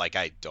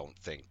don't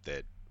think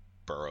that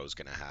Burrow's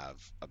going to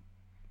have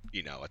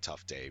a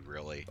tough day,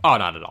 really. Oh,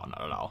 not at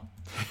all.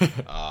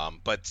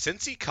 But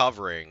Cincy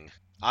covering,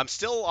 I'm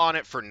still on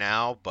it for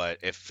now, but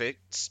if it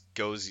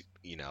goes,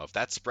 if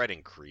that spread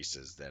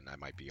increases, then I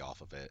might be off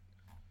of it.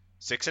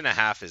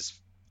 6.5 is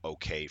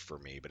okay for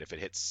me, but if it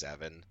hits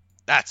 7,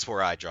 that's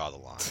where I draw the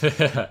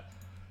line.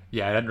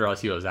 Yeah, I didn't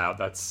realize he was out.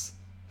 That's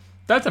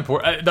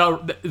important.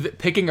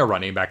 Picking a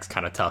running back's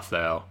kind of tough,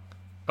 though,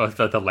 with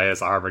the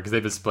Atlanta's armor, because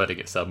they've been splitting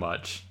it so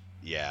much.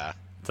 Yeah.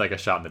 It's like a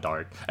shot in the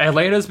dark.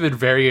 Atlanta's been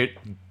very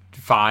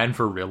fine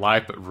for real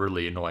life, but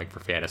really annoying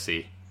for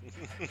fantasy.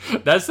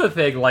 That's the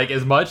thing. Like,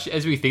 as much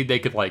as we think they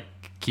could, like,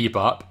 keep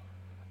up,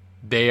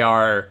 they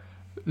are...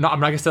 No,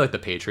 I'm not going to say, like, the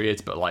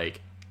Patriots, but, like,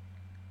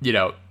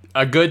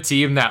 a good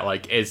team that,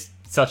 like, is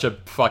such a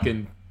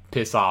fucking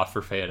piss off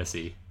for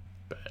fantasy.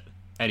 But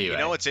anyway. You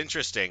know what's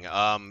interesting?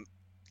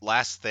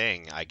 Last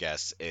thing, I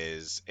guess,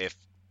 is if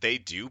they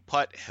do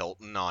put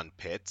Hilton on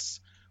Pitts,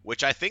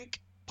 which I think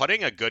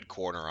putting a good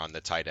corner on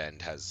the tight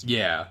end has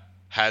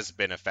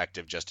been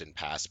effective just in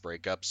pass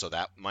breakup, so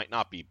that might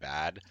not be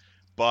bad.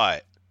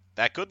 But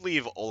that could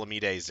leave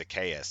Olamide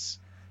Zaccheaus.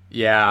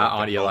 Yeah,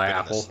 on Eli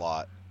Apple. In the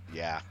slot.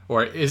 Yeah.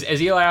 Or is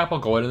Eli Apple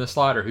going in the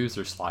slot, or who's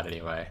their slot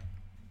anyway?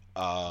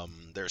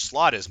 Their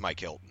slot is Mike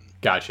Hilton.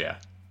 Gotcha.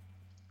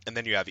 And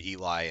then you have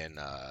Eli and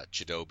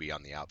Chidobe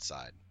on the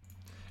outside.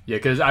 Yeah,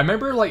 because I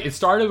remember, like, it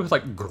started with,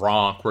 like,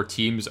 Gronk, where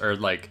teams are,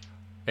 like,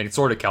 and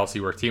sort of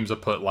Kelsey, where teams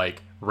would put,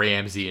 like,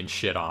 Ramsey and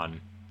shit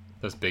on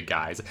those big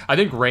guys. I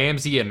think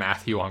Ramsey and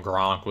Matthew on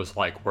Gronk was,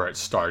 like, where it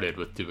started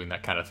with doing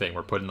that kind of thing.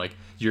 We're putting, like,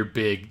 your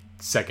big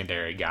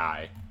secondary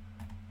guy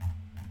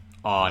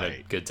on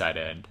a good tight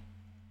end.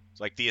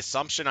 Like, the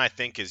assumption, I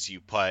think, is you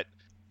put,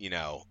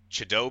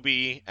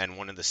 Chidobe and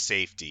one of the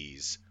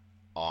safeties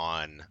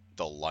on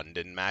the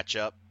London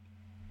matchup,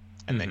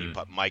 and then you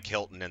put Mike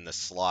Hilton in the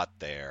slot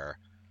there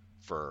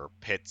for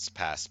Pitts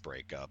pass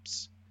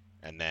breakups,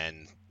 and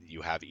then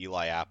you have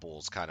Eli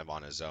Apples kind of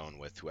on his own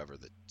with whoever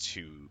the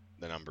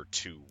number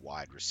 2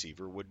 wide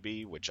receiver would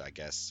be, which I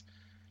guess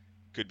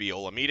could be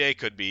Olamide,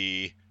 could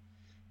be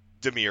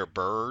Damiere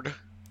Byrd.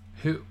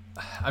 Who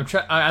I'm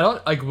trying. I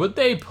don't like. Would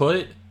they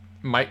put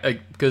Mike,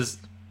 like, because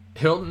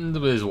Hilton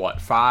was what,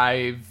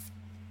 5'10",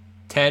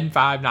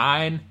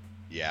 5'9"?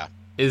 Yeah.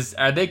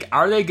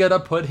 Are they gonna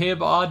put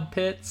him on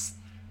Pitts?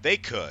 They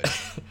could.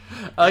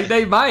 Like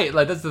they might.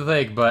 Like that's the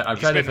thing. But I'm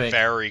trying to think. He's been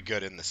very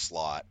good in the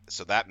slot,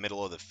 so that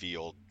middle of the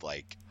field,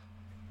 like,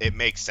 it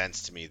makes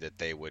sense to me that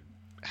they would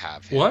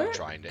have him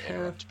trying to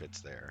interrupt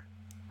Pitts there.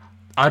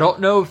 I don't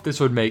know if this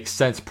would make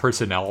sense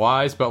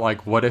personnel-wise, but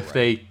like, what if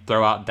they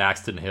throw out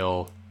Daxton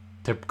Hill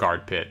to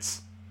guard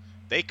Pitts?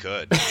 They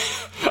could.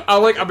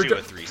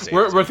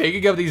 We're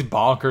thinking of these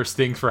bonkers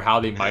things for how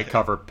they might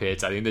cover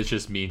Pitts. I think this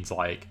just means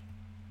like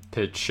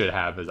Pitts should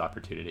have his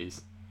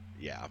opportunities.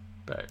 Yeah.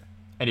 But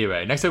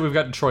anyway, next up we've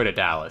got Detroit at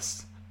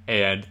Dallas,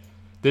 and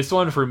this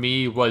one for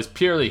me was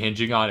purely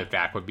hinging on if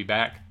Dak would be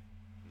back,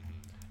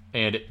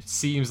 and it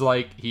seems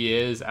like he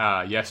is.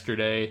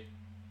 Yesterday.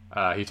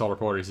 He told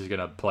reporters he's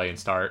going to play and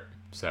start,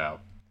 so...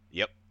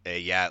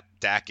 Yep.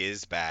 Dak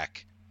is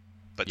back.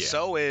 But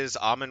so is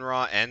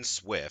Amon-Ra and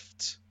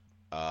Swift,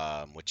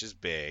 which is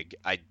big.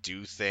 I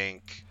do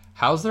think...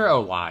 How's their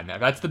O-line?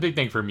 That's the big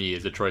thing for me,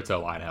 is Detroit's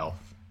O-line health.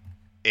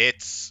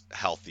 It's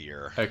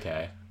healthier.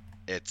 Okay.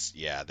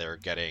 They're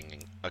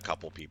getting a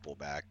couple people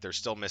back. They're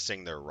still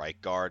missing their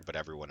right guard, but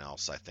everyone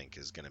else, I think,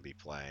 is going to be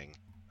playing.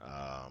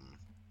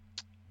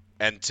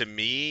 And to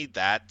me,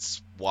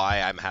 that's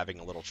why I'm having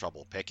a little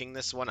trouble picking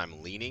this one.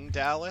 I'm leaning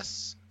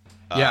Dallas.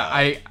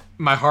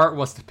 My heart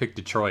wants to pick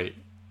Detroit,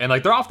 and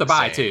like they're off the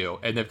bye too,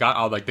 and they've got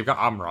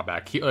Amon-Ra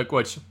back.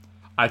 Which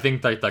I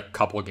think like the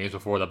couple of games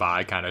before the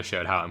bye kind of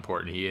showed how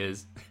important he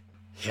is.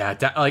 Yeah,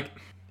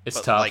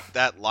 it's tough. Like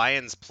that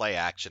Lions play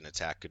action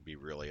attack could be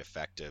really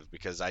effective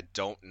because I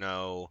don't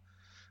know.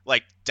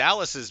 Like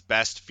Dallas's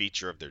best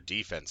feature of their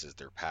defense is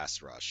their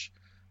pass rush,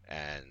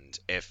 and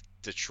if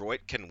Detroit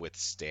can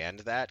withstand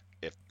that,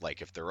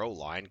 if their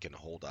O-line can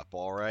hold up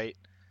all right,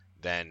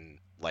 then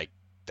like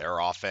their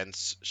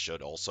offense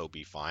should also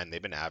be fine.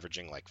 They've been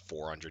averaging like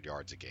 400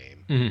 yards a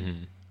game.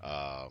 Mm-hmm.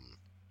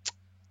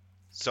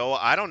 So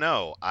I don't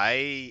know.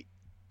 I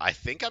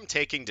think I'm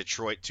taking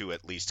Detroit to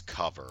at least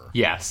cover.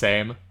 Yeah,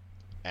 same.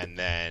 And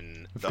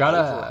then We've the got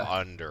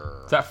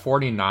over-under. It's at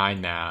 49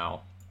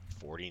 now.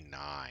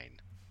 49.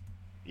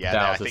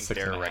 Yeah, I think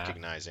they're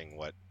recognizing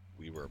what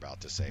we were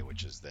about to say,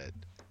 which is that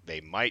they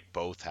might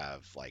both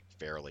have like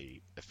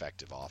fairly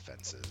effective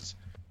offenses,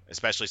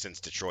 especially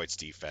since Detroit's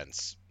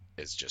defense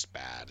is just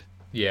bad.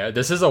 Yeah,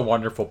 this is a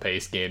wonderful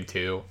pace game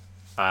too.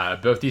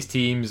 Both these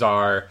teams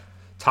are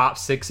top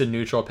 6 in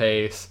neutral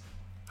pace,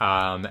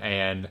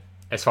 and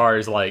as far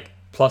as like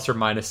plus or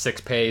minus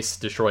 6 pace,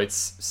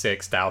 Detroit's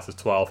 6, Dallas is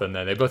 12th, and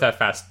then they both have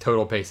fast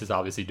total paces.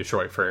 Obviously,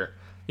 Detroit for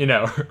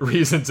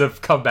reasons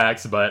of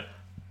comebacks, but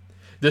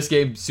this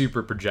game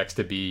super projects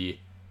to be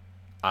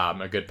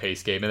a good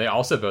pace game, and they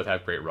also both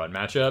have great run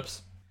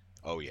matchups.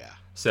 Oh yeah.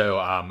 So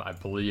I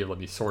believe, let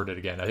me sort it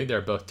again. I think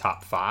they're both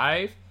top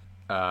 5,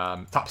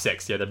 top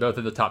 6. Yeah, they're both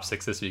in the top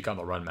 6 this week on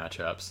the run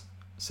matchups.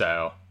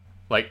 So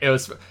like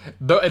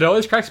it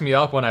always cracks me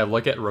up when I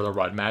look at the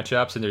run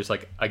matchups and there's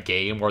like a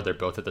game where they're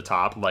both at the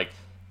top. Like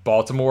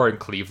Baltimore and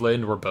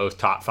Cleveland were both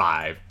top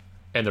 5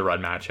 in the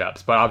run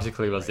matchups, but obviously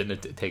Cleveland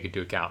didn't take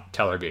into account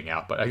Teller being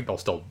out. But I think they'll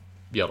still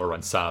be able to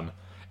run some.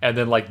 And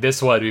then, like,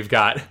 this one, we've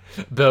got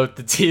both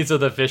the teams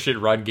with efficient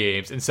run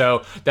games. And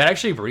so that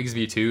actually brings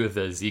me to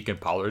the Zeke and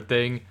Pollard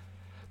thing.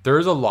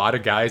 There's a lot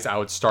of guys I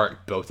would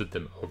start both of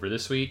them over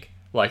this week.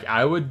 Like,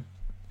 I don't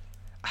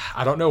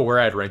know where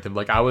I'd rank them.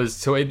 Like,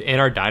 in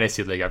our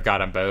Dynasty League, I've got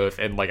them both.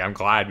 And, like, I'm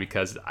glad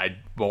because I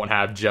won't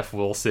have Jeff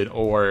Wilson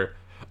or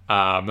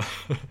Dobbins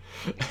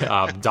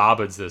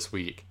this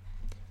week.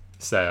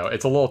 So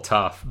it's a little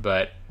tough,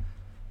 but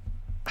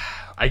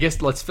I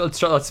guess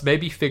let's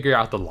maybe figure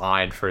out the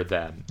line for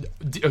them.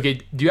 Do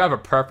you have a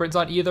preference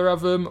on either of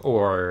them,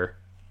 or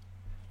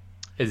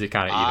is it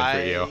kind of even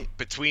for you?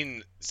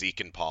 Between Zeke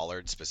and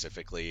Pollard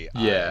specifically,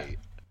 yeah.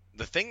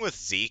 The thing with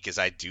Zeke is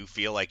I do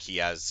feel like he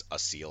has a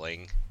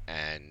ceiling,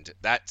 and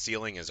that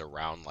ceiling is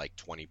around like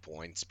 20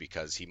 points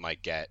because he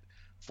might get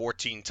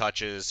 14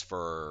 touches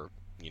for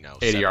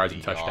 80 yards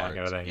and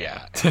touchdown.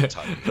 Yeah.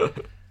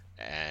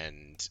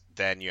 And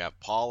then you have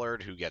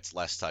Pollard, who gets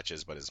less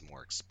touches but is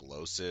more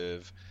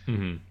explosive.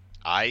 Mm-hmm.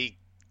 I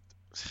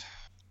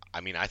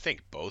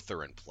think both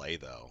are in play,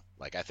 though.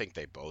 Like, I think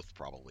they both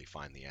probably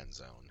find the end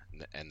zone,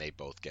 and they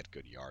both get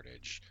good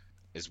yardage.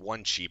 Is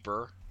one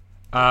cheaper?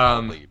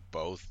 Probably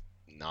both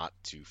not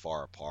too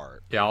far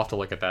apart. Yeah, I'll have to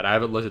look at that. I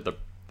haven't looked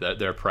at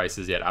their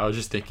prices yet. I was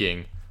just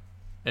thinking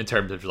in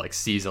terms of, like,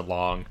 season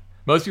long.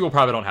 Most people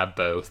probably don't have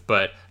both,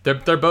 but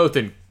they're both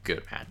in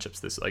good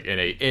matchups this in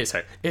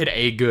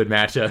a good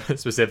matchup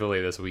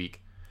specifically this week.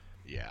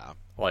 Yeah.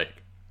 Like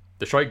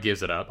Detroit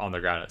gives it up on the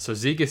ground. So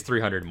Zeke is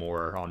 300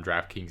 more on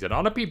DraftKings, and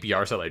on a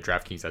PPR site like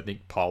DraftKings, I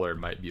think Pollard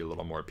might be a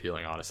little more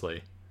appealing,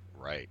 honestly.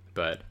 Right.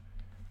 But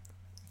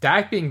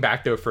Dak being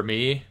back though for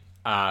me,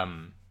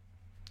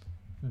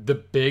 the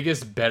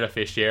biggest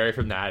beneficiary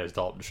from that is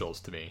Dalton Schultz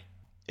to me.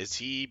 Is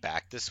he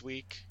back this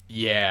week?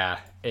 Yeah,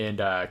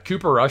 and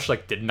Cooper Rush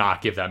did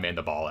not give that man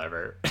the ball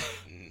ever.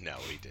 No,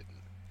 he didn't.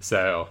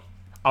 So,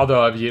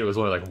 although it was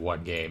only like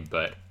one game,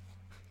 but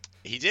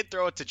he did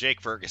throw it to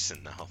Jake Ferguson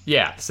though.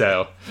 Yeah,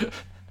 so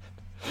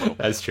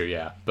that's true.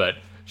 Yeah, but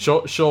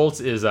Schultz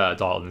is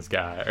Dalton's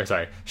guy. Or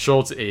sorry,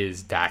 Schultz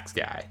is Dak's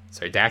guy.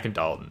 Sorry, Dak and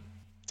Dalton.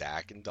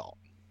 Dak and Dalton.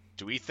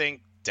 Do we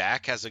think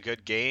Dak has a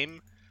good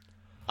game?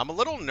 I'm a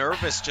little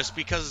nervous just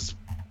because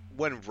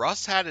when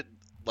Russ had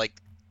like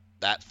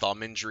that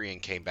thumb injury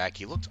and came back,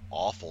 he looked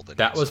awful.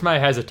 That was my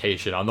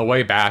hesitation. On the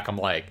way back, I'm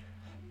like,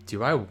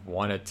 do I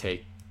want to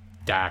take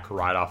Dak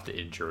right off the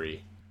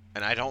injury?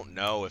 And I don't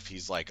know if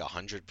he's like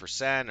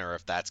 100% or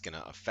if that's going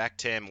to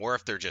affect him or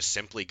if they're just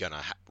simply going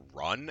to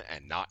run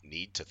and not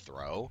need to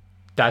throw.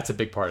 That's a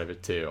big part of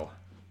it too.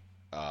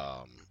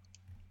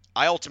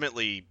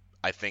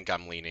 I think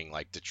I'm leaning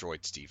like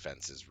Detroit's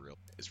defense is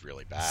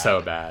really bad.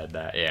 So bad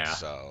that, yeah.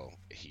 So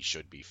he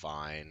should be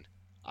fine.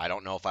 I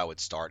don't know if I would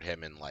start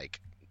him in like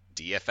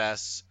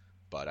DFS,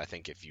 but I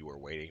think if you were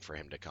waiting for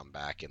him to come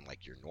back in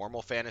like your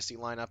normal fantasy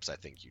lineups, I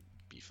think you'd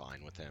be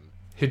fine with him.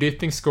 Who do you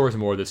think scores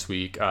more this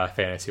week,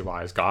 fantasy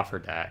wise, Goff or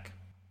Dak?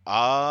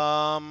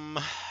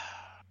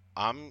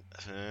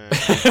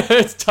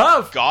 It's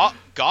tough.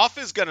 Goff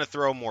is gonna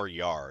throw more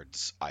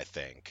yards, I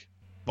think.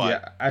 But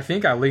yeah, I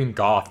think I lean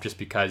Goff just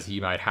because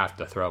he might have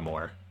to throw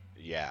more.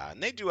 Yeah,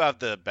 and they do have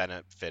the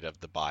benefit of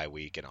the bye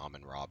week and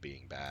Amon-Ra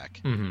being back.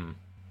 Mm-hmm.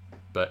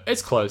 But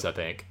it's close, I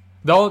think.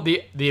 Though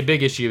the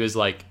big issue is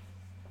like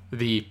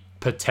the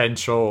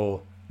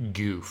potential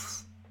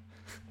goof.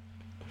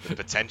 The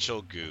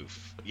potential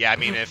goof. Yeah, I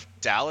mean, if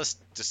Dallas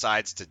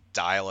decides to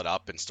dial it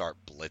up and start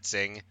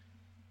blitzing,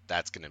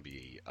 that's going to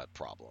be a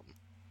problem.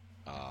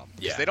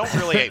 Yeah. They don't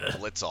really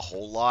blitz a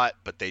whole lot,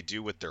 but they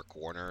do with their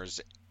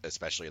corners,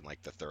 especially in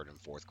like the third and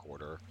fourth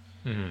quarter.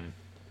 Mm-hmm.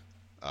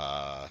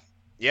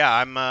 Yeah,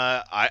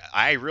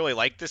 I really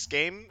like this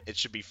game. It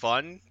should be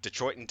fun.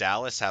 Detroit and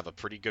Dallas have a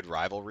pretty good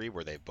rivalry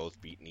where they've both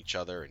beaten each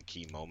other in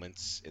key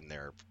moments in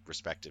their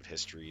respective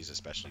histories,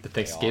 especially the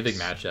Thanksgiving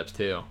playoffs. matchups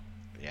too.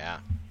 Yeah.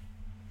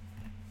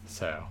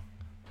 So,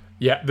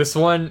 yeah, this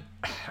one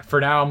for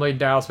now I'm leading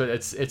Dallas, but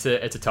it's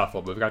a tough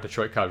one. We've got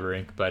Detroit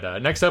covering,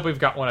 but next up we've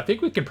got one I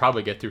think we can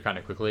probably get through kind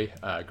of quickly.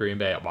 Green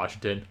Bay at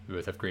Washington. We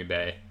both have Green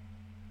Bay.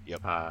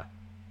 Yep.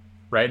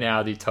 Right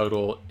now the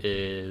total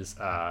is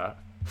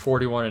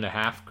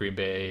 41.5. Green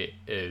Bay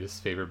is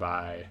favored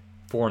by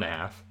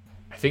 4.5.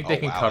 I think they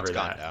can cover it's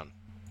that. Gone down.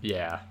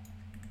 Yeah,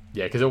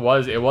 because it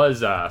was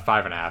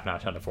 5.5, now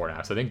it's down to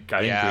 4.5. So I think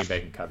Green Bay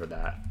can cover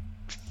that.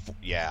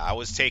 Yeah, I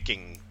was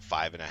taking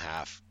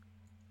 5.5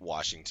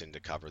 Washington to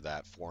cover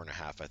that.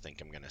 4.5 I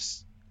think I'm gonna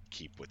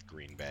keep with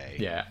Green Bay.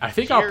 Yeah, I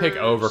think I'll pick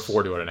over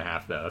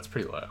 41.5 though. That's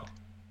pretty low.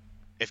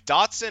 If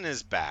Dotson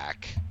is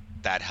back,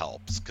 that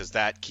helps because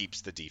that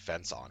keeps the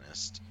defense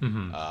honest.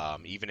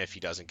 Mm-hmm. Even if he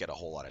doesn't get a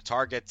whole lot of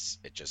targets,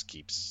 it just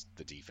keeps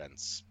the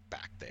defense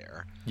back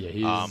there.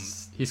 Yeah,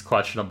 he's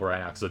questionable right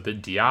now because the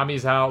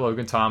Diami's out,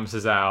 Logan Thomas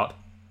is out.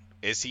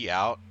 Is he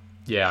out?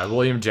 Yeah,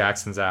 William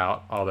Jackson's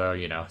out. Although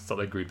it's not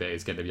like Green Bay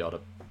is going to be able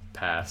to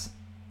pass.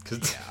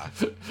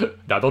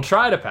 Now they'll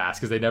try to pass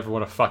because they never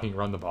want to fucking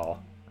run the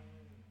ball.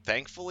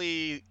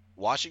 Thankfully,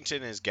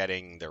 Washington is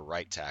getting their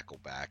right tackle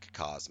back,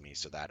 Cosme,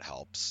 so that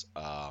helps.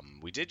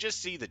 We did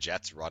just see the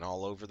Jets run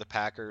all over the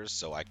Packers,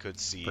 so I could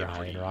see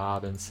Brian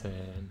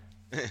Robinson.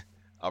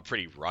 a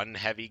pretty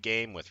run-heavy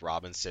game with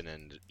Robinson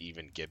and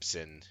even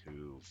Gibson,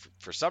 who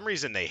for some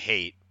reason they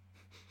hate,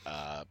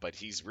 but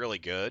he's really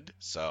good.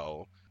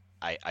 So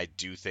I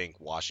do think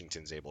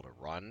Washington's able to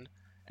run.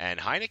 And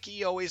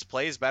Heineke always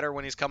plays better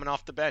when he's coming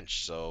off the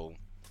bench, so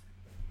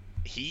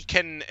he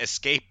can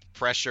escape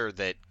pressure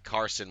that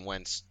Carson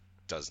Wentz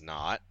does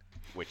not,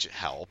 which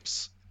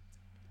helps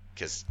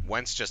because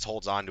Wentz just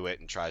holds on to it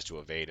and tries to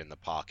evade in the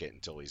pocket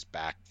until he's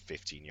back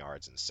 15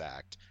 yards and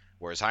sacked,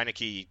 whereas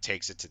Heineke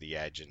takes it to the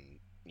edge and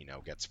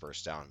gets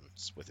first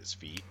downs with his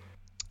feet.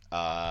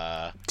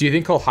 Do you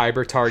think he'll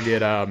hybrid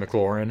target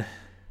McLaurin?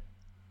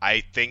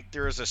 I think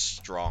there is a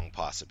strong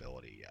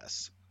possibility,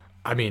 yes.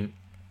 I mean,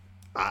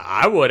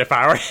 I would if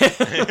I were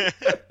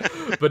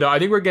him. But no, I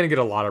think we're gonna get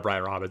a lot of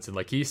Brian Robinson.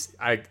 Like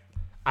I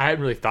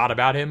hadn't really thought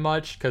about him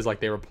much because like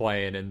they were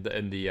playing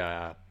in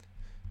the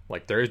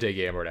like Thursday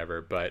game or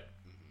whatever. But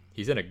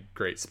he's in a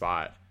great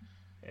spot,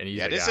 and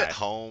he's it is at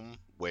home,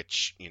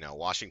 which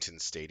Washington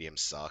Stadium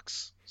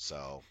sucks,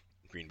 so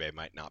Green Bay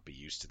might not be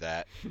used to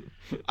that.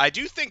 I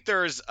do think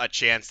there's a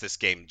chance this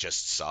game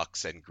just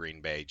sucks and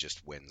Green Bay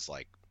just wins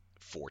like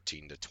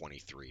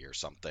 14-23 or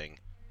something.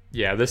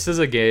 Yeah, this is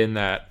a game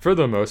that, for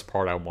the most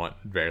part, I want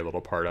very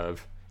little part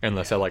of,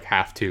 unless I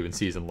have to in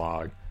season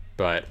log.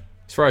 But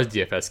as far as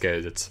DFS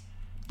goes, it's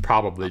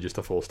probably just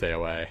a full stay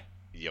away.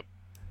 Yep.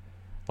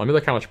 Let me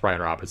look how much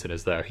Brian Robinson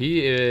is, though.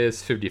 He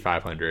is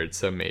 5,500,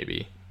 so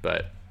maybe.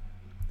 But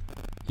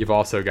you've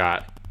also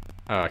got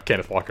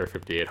Kenneth Walker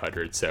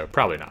 5,800, so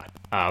probably not.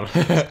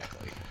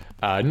 Exactly.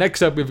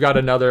 Next up, we've got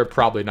another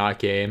probably not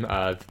game.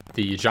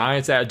 The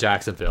Giants at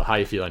Jacksonville. How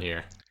you feeling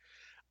here?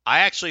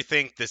 I actually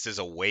think this is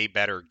a way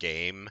better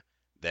game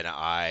than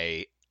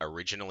I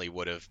originally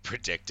would have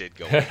predicted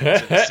going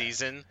into the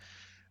season.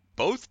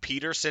 Both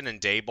Peterson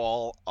and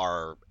Daboll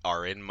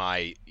are in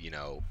my,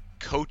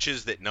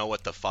 coaches that know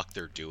what the fuck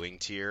they're doing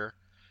tier.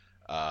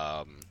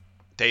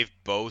 They've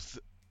both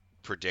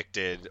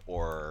predicted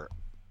or,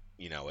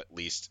 at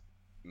least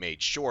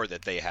made sure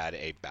that they had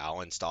a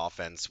balanced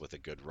offense with a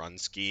good run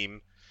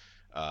scheme,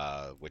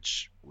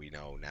 which we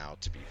know now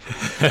to be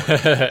pretty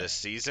important this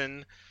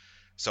season.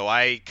 So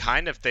I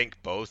kind of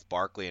think both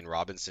Barkley and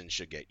Robinson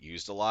should get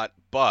used a lot,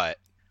 but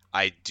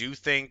I do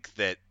think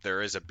that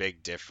there is a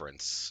big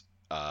difference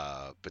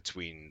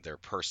between their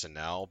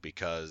personnel,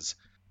 because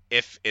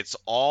if it's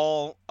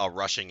all a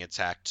rushing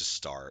attack to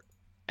start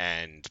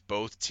and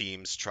both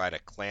teams try to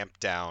clamp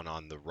down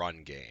on the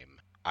run game,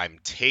 I'm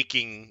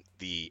taking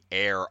the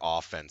air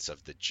offense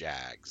of the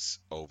Jags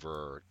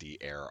over the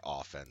air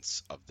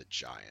offense of the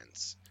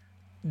Giants.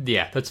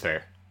 Yeah, that's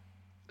fair.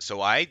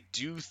 So I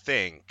do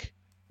think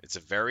it's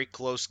a very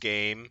close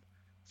game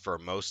for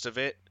most of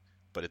it,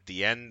 but at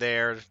the end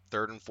there,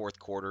 third and fourth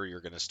quarter, you're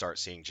going to start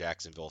seeing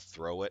Jacksonville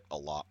throw it a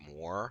lot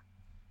more.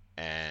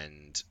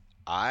 And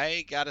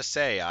I got to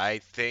say, I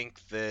think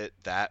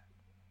that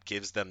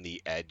gives them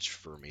the edge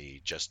for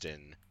me, just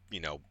in,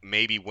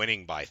 maybe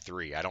winning by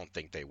 3. I don't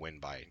think they win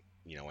by,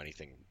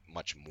 anything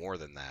much more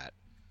than that.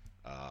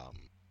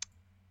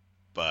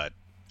 But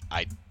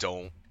I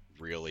don't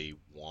really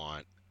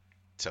want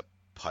to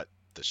put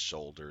the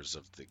shoulders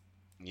of the,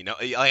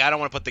 I don't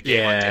want to put the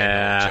game on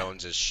Daniel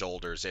Jones's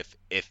shoulders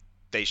if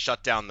they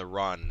shut down the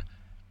run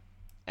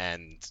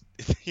and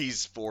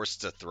he's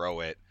forced to throw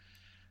it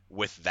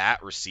with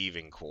that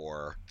receiving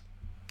core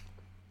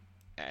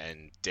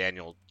and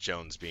Daniel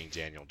Jones being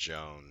Daniel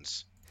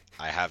Jones.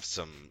 I have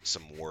some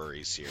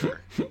worries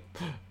here.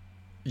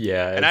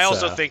 Yeah, and I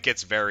also think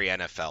it's very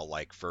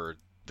NFL-like for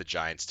the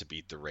Giants to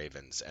beat the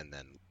Ravens and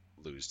then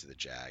lose to the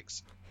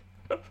Jags.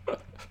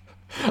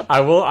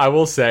 I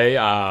will say,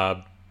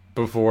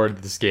 before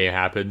this game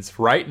happens,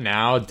 right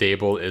now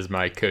Dable is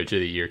my Coach of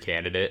the Year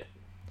candidate.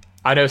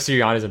 I know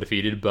Sirianni's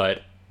undefeated,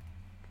 but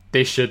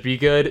they should be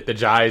good. The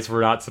Giants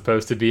were not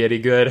supposed to be any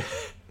good.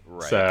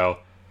 Right. So,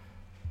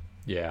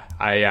 yeah.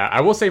 I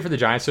will say for the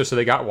Giants, so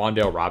they got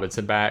Wan'Dale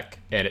Robinson back,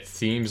 and it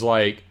seems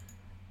like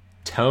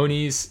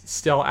Tony's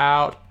still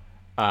out.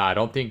 I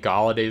don't think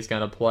Galladay's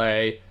going to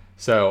play.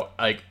 So,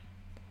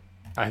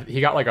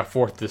 he got a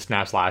fourth of the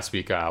snaps last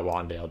week,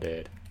 Wan'Dale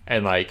did.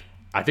 And,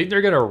 I think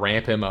they're going to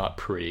ramp him up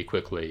pretty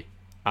quickly.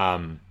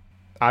 I'm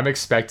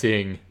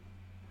expecting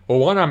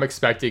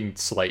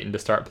Slayton to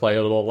start playing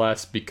a little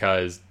less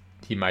because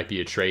he might be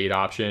a trade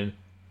option.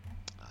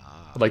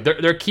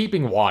 They're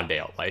keeping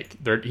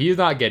Wan'Dale. He's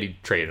not getting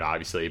traded,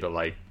 obviously,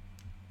 but,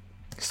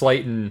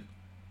 Slayton,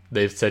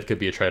 they've said could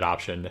be a trade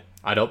option.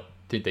 I don't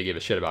think they give a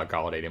shit about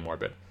Galladay anymore,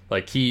 but,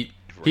 he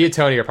and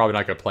Tony are probably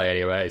not going to play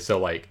anyway.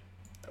 So, I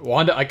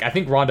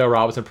think Wan'Dale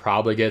Robinson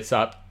probably gets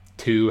up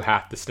to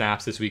half the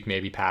snaps this week,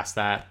 maybe past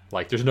that.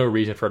 There's no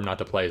reason for him not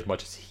to play as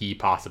much as he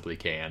possibly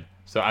can.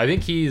 So I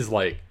think he's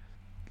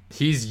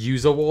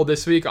usable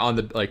this week on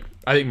the,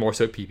 I think more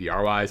so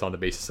PPR wise, on the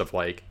basis of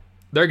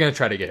they're going to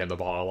try to get him the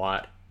ball a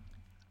lot.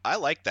 I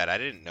like that. I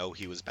didn't know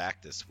he was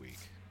back this week.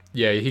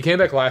 Yeah, he came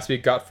back last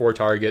week, got 4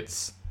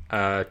 targets,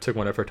 took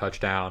one up for a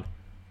touchdown.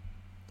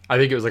 I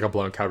think it was a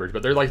blown coverage,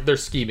 but they're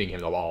scheming him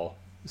the ball.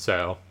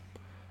 So,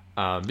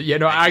 but yeah,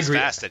 no, I agree.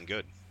 Fast and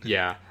good.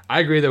 Yeah,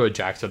 I agree though with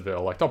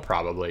Jacksonville. They'll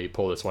probably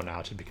pull this one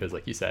out just because,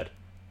 like you said,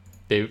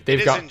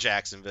 they've got in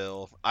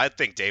Jacksonville. I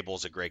think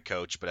Dable's a great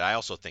coach, but I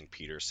also think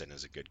Peterson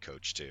is a good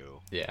coach too.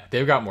 Yeah,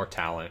 they've got more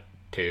talent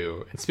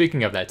too. And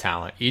speaking of that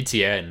talent,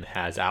 ETN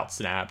has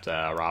outsnapped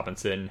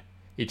Robinson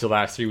each of the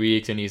last 3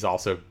 weeks, and he's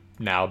also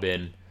now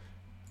been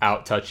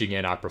out touching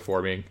and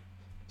outperforming.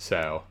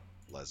 So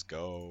let's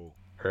go.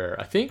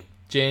 I think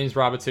James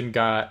Robinson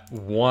got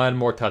one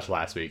more touch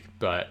last week,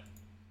 but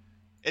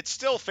it's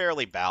still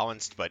fairly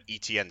balanced, but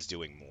ETN's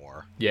doing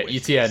more. Yeah,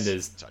 ETN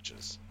is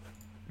touches.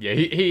 Yeah,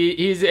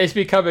 it's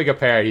becoming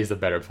apparent he's the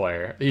better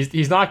player.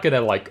 He's not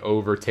gonna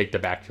overtake the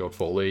backfield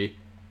fully.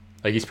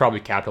 He's probably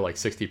capped at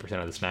 60%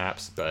 of the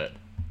snaps, but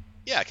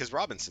yeah, because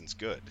Robinson's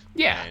good.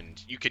 Yeah,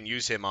 and you can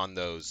use him on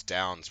those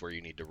downs where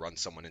you need to run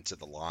someone into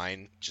the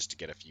line just to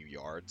get a few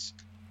yards.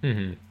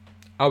 Mm-hmm.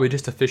 Oh, we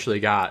just officially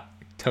got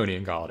Tony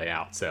and Galladay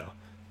out, so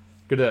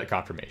good to that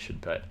confirmation.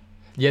 But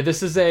yeah,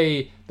 this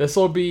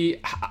will be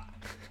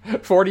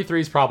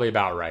 43 is probably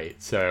about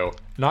right. So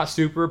not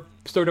super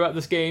stoked about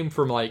this game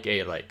from a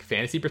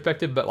fantasy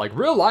perspective, but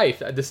real life,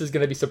 this is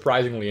going to be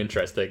surprisingly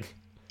interesting.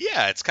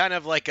 Yeah, it's kind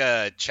of like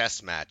a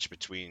chess match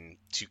between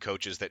two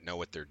coaches that know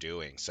what they're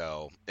doing.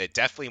 So it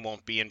definitely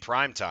won't be in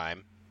prime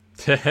time.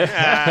 Oh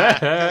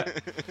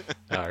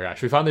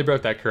gosh, we finally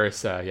broke that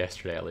curse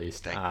yesterday at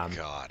least. Thank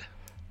God.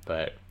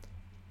 But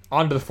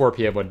on to the 4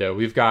 p.m. window.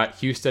 We've got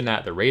Houston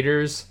at the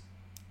Raiders.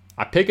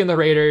 I'm picking the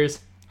Raiders.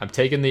 I'm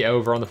taking the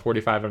over on the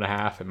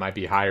 45.5. It might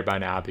be higher by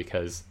now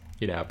because,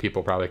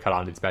 people probably cut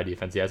on these bad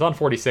defense. Yeah, it's on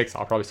 46.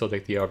 I'll probably still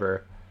take the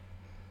over.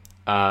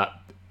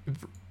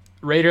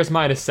 Raiders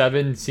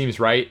 -7 seems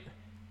right.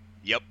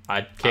 Yep.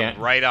 I can't.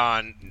 I'm right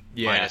on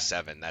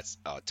 -7. That's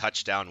a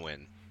touchdown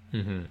win.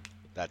 Mm-hmm.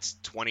 That's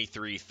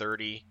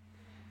 23-30.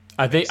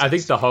 I think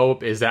the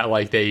hope is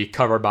that they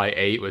cover by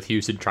 8 with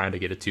Houston trying to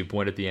get a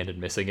 2-point at the end and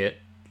missing it.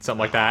 Something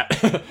like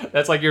that.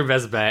 That's your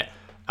best bet.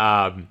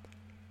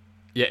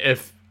 Yeah,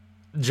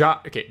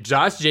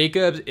 Josh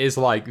Jacobs is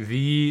like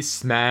the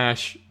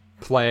smash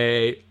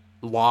play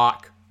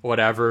lock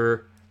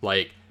whatever,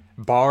 like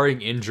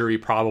barring injury,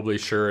 probably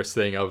surest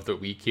thing of the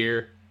week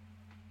here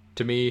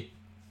to me.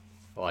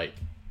 Like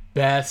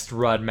best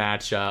run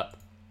matchup.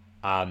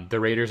 The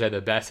Raiders are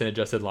the best in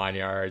adjusted line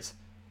yards.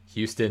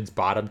 Houston's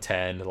bottom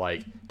 10.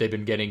 Like they've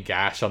been getting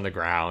gashed on the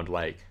ground.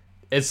 Like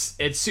it's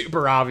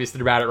super obvious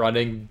they're bad at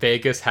running.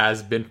 Vegas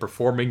has been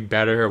performing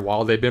better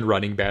while they've been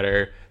running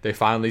better. They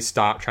finally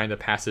stopped trying to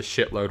pass a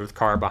shitload with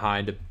Carr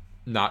behind a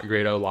not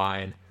great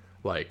O-line.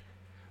 Like,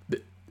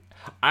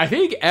 I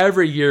think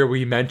every year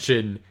we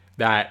mention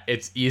that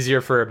it's easier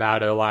for a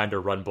bad O-line to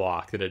run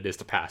block than it is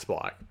to pass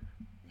block.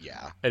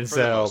 Yeah, and for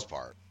so the most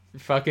part.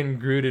 Fucking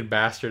Gruden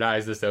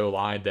bastardized this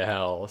O-line to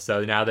hell.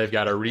 So now they've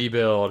got to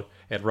rebuild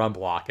and run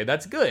block, and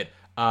that's good.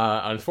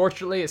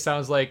 Unfortunately, it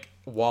sounds like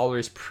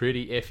Waller's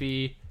pretty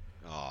iffy.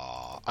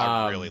 Oh,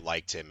 I really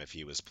liked him if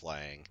he was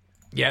playing.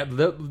 Yeah,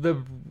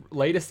 the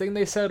latest thing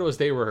they said was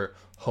they were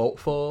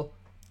hopeful,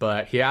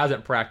 but he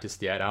hasn't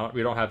practiced yet.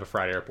 We don't have a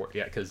Friday report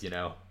yet because,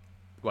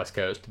 West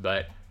Coast,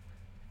 but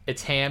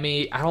it's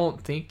hammy. I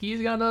don't think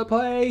he's going to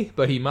play,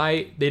 but he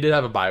might. They did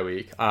have a bye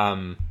week.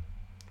 Don't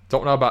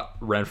know about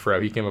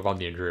Renfro. He came up on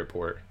the injury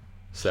report,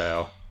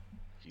 so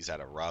he's had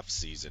a rough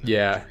season.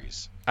 Yeah,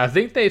 injuries. I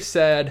think they've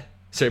said.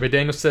 Sorry, but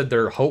Daniel said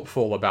they're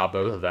hopeful about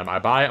both of them. I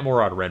buy it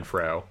more on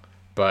Renfro,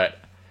 but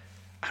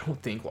I don't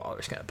think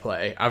Waller's gonna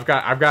play. I've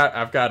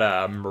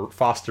got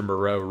Foster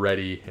Moreau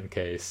ready in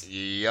case.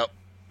 Yep.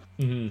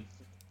 Mm-hmm.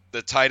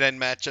 The tight end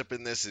matchup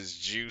in this is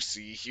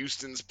juicy.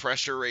 Houston's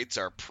pressure rates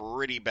are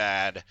pretty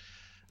bad.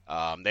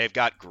 They've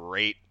got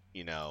great,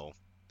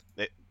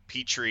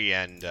 Petrie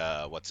and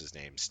what's his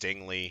name,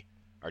 Stingley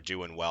are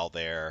doing well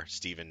there.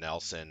 Steven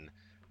Nelson,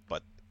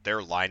 but their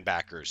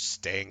linebackers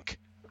stink.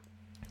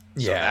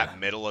 So that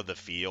middle of the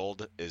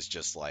field is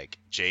just like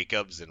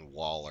Jacobs and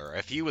Waller.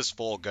 If he was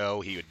full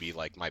go, he would be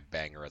like my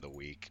banger of the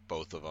week,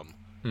 both of them.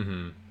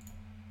 Mm-hmm.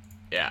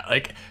 Yeah,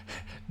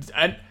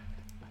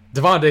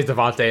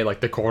 Devontae,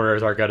 like the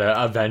corners are going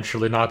to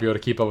eventually not be able to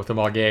keep up with them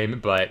all game,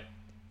 but...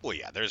 Well,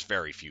 yeah, there's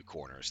very few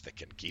corners that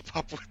can keep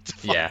up with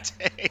Devontae.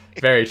 Yeah,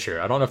 very true.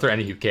 I don't know if there are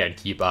any who can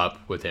keep up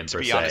with him, to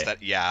be honest,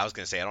 I was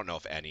going to say, I don't know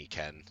if any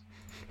can.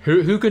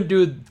 Who can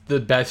do the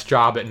best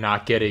job at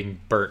not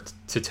getting burnt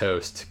to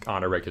toast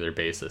on a regular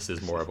basis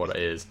is more of what it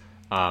is.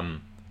 I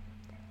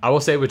will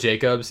say with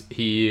Jacobs,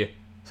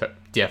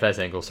 DFS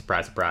angle,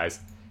 surprise,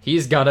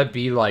 he's gonna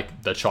be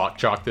like the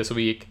chalk this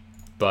week,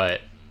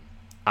 but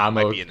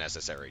might be a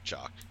necessary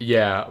chalk.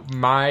 Yeah,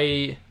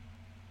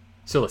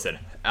 so listen,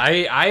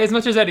 I as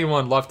much as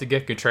anyone love to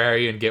get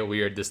contrarian and get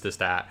weird, this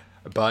that,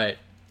 but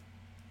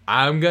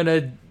I'm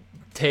gonna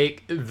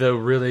take the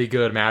really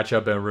good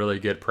matchup and really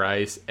good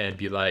price and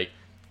be like,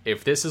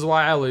 if this is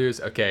why I lose,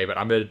 okay, but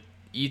I'm going to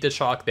eat the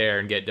chalk there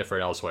and get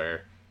different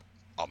elsewhere.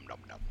 Nom, nom.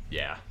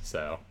 Yeah,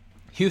 so.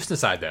 Houston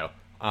side, though.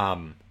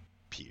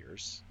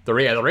 Pierce. The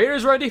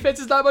Raiders' run defense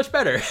is not much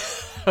better.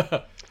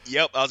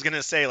 Yep, I was going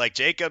to say,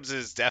 Jacobs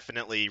is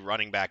definitely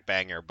running back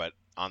banger, but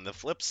on the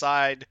flip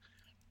side,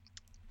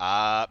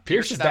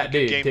 Pierce is that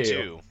dude, game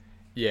too.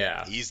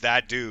 Yeah. He's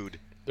that dude.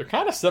 They're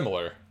kind of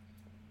similar.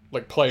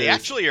 Like players. They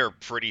actually are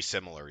pretty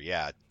similar,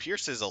 yeah.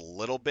 Pierce is a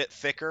little bit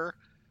thicker,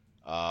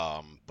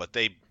 but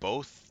they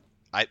both,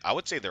 I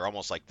would say they're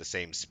almost like the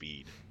same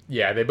speed.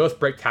 Yeah, they both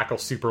break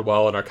tackles super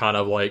well and are kind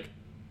of like,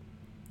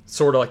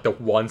 sort of like the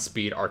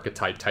one-speed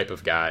archetype type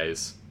of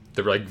guys.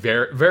 They're like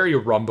very, very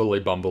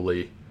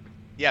rumbly-bumbly.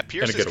 Yeah,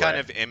 Pierce is kind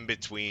of in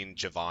between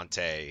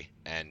Javonte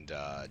and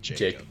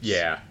Jacobs.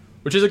 Yeah,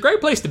 which is a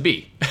great place to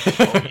be.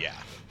 Oh, yeah.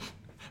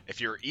 If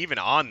you're even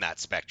on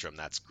that spectrum,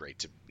 that's great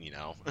to,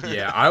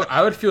 Yeah,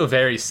 I would feel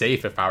very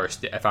safe if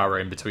I were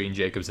in between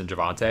Jacobs and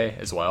Javonte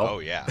as well. Oh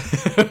yeah.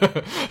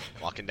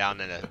 Walking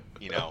down in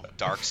a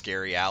dark,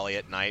 scary alley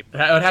at night.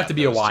 That would have to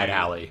be a wide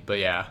alley, but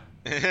yeah.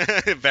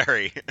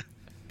 Very.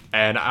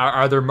 And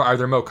are there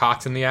Mo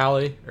Cox in the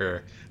alley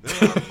or?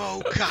 There are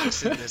Mo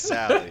Cox in this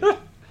alley.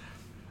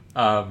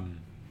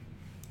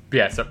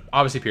 Yeah. So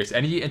obviously Pierce.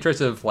 Any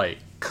interest of like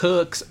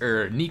Cooks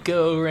or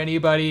Nico or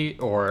anybody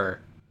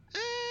or?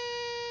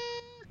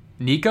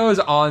 Nico's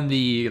on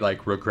the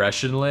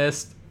regression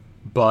list,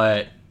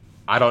 but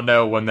I don't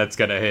know when that's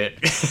gonna hit.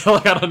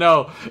 I don't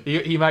know.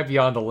 He might be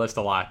on the list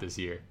a lot this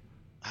year.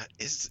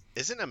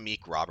 Isn't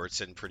Amik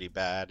Robertson pretty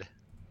bad?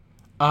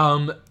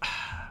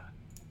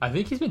 I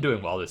think he's been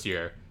doing well this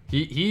year.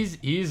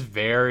 He's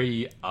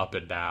very up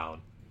and down.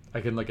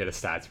 I can look at his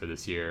stats for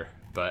this year,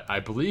 but I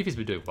believe he's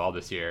been doing well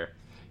this year.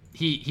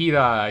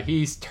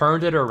 He's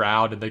turned it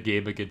around in the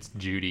game against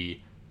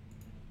Judy.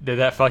 Did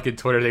that fucking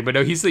Twitter thing, but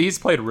no, he's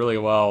played really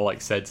well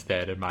since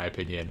then, in my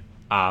opinion.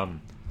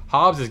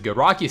 Hobbs is good.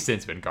 Rocky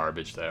Sin's been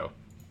garbage though.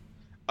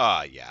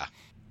 Yeah,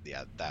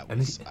 that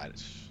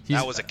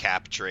was a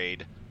cap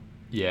trade.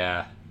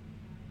 Yeah,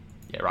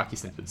 Rocky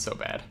Sin's been so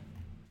bad.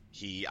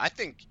 I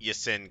think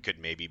Yasin could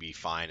maybe be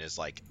fine as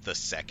the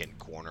second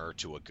corner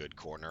to a good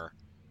corner,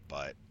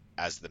 but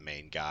as the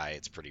main guy,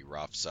 it's pretty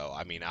rough. So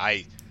I mean,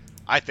 I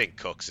think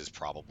Cooks is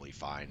probably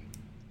fine.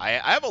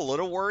 I have a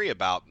little worry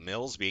about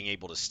Mills being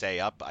able to stay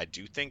up. I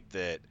do think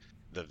that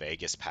the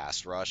Vegas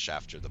pass rush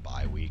after the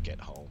bye week at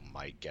home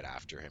might get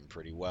after him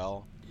pretty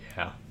well.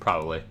 Yeah,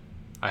 probably.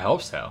 I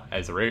hope so.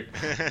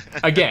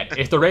 Again,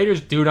 if the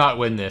Raiders do not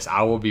win this,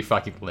 I will be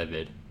fucking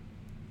livid.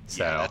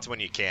 So yeah, that's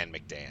when you can,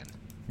 McDan.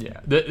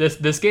 Yeah,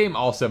 this game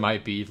also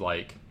might be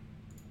like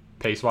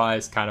pace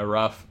wise kind of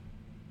rough.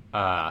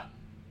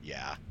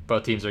 Yeah.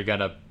 Both teams are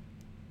gonna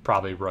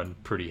probably run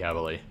pretty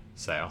heavily.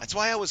 So that's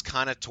why I was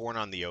kind of torn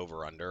on the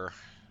over/under.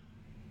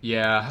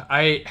 Yeah,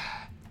 I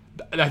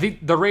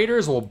think the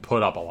Raiders will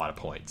put up a lot of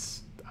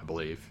points, I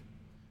believe.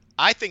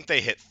 I think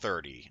they hit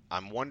 30.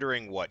 I'm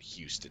wondering what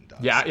Houston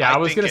does. Yeah, I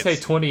was going to say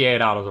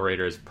 28 out of the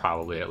Raiders,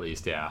 probably at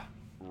least, yeah.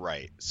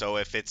 Right. So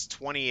if it's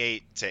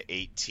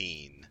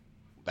 28-18,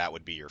 that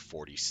would be your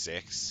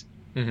 46.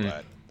 Mm-hmm.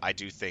 But I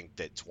do think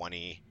that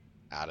 20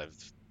 out of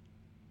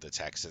the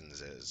Texans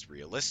is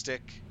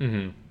realistic.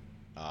 Mm-hmm.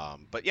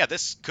 But yeah,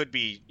 this could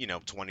be,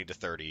 20 to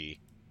 30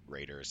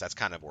 Raiders. That's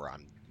kind of where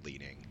I'm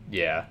leaning.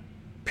 Yeah.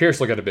 Pierce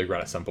will get a big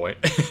run at some point.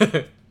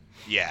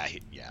 Yeah.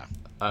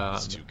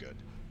 It's too good.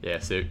 Yeah,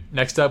 so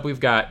next up we've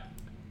got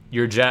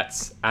your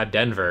Jets at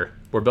Denver.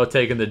 We're both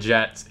taking the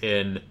Jets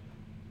in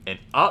an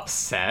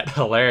upset,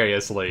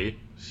 hilariously.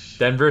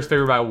 Denver's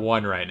favored by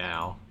 1 right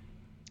now.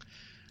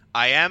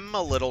 I am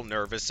a little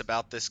nervous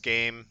about this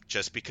game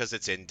just because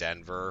it's in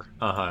Denver.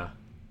 Uh-huh.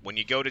 When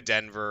you go to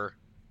Denver,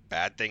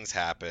 bad things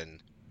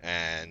happen.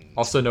 And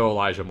also no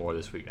Elijah Moore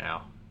this week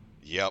now.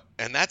 Yep,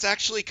 and that's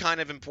actually kind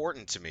of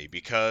important to me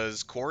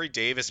because Corey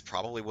Davis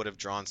probably would have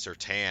drawn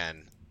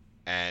Surtain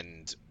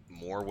and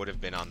Moore would have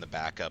been on the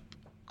backup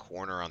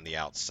corner on the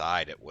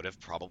outside. It would have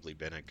probably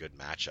been a good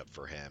matchup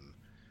for him,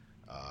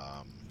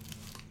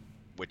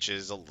 which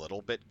is a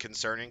little bit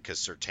concerning because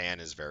Surtain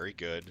is very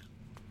good.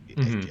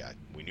 Mm-hmm. Yeah,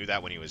 we knew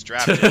that when he was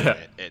drafted.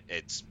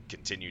 It's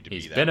continued to be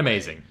that. He's been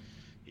amazing.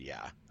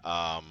 Yeah.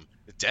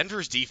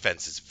 Denver's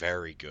defense is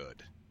very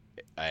good,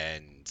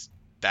 and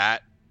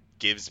that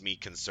gives me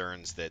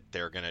concerns that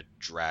they're going to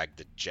drag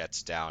the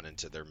Jets down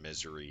into their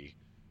misery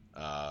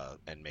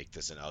and make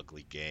this an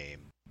ugly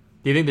game.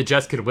 Do you think the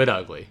Jets could win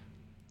ugly?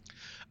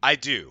 I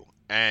do.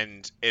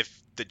 And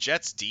if the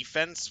Jets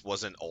defense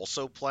wasn't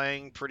also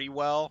playing pretty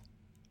well,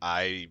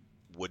 I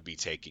would be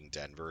taking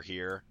Denver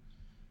here.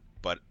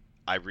 But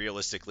I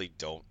realistically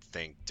don't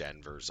think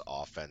Denver's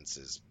offense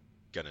is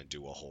going to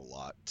do a whole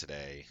lot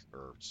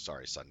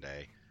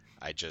Sunday.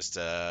 I just,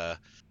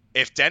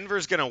 if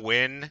Denver's going to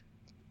win,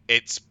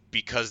 it's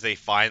because they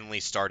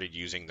finally started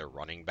using their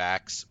running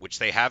backs, which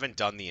they haven't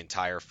done the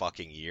entire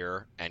fucking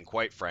year. And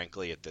quite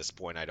frankly, at this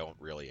point, I don't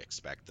really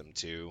expect them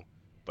to.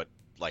 But,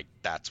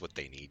 that's what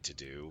they need to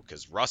do.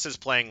 Because Russ is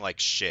playing like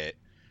shit.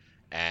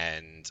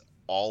 And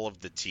all of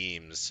the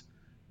teams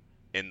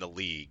in the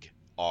league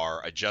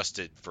are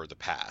adjusted for the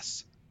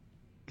pass.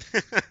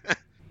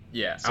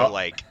 Yeah.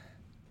 So,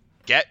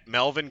 get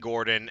Melvin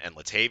Gordon and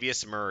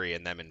Latavius Murray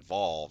and them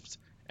involved,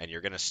 and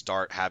you're going to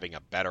start having a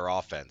better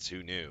offense.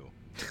 Who knew?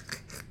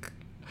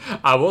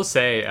 I will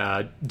say,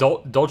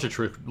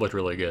 Dolchich looked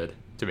really good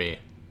to me.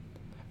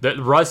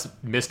 Russ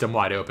missed him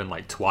wide open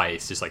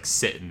twice, just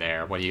sitting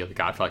there when he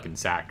got fucking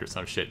sacked or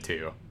some shit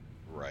too.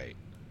 Right.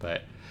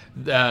 But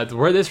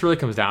where this really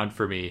comes down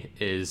for me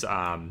is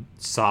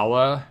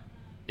Saleh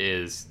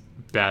is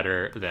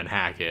better than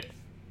Hackett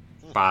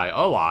by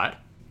a lot.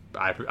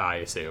 I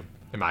assume,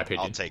 in my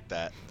opinion. I'll take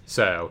that.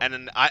 So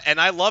and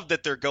I love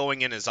that they're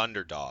going in as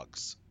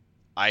underdogs.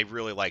 I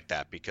really like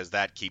that because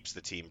that keeps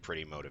the team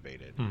pretty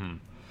motivated. Mm-hmm.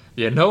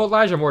 Yeah, no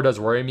Elijah Moore does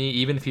worry me,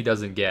 even if he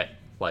doesn't get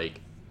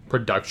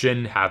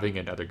production. Having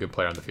another good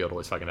player on the field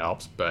always fucking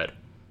helps. But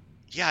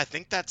yeah, I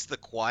think that's the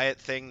quiet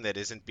thing that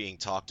isn't being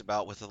talked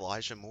about with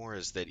Elijah Moore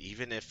is that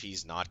even if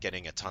he's not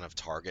getting a ton of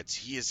targets,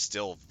 he is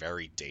still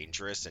very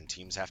dangerous, and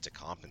teams have to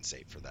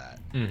compensate for that.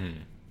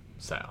 Mm-hmm.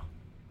 So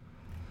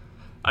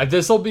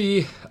this will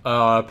be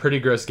a pretty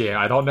gross game.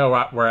 I don't know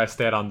where I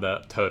stand on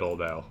the total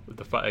though.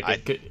 I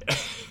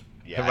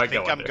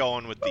think I'm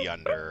going with the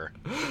under.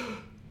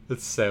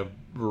 It's so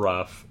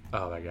rough.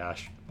 Oh my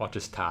gosh. I'll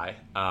just tie.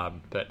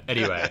 But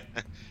anyway.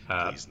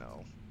 Please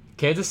no.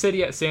 Kansas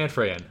City at San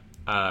Fran.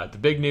 The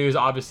big news,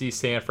 obviously,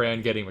 San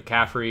Fran getting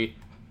McCaffrey.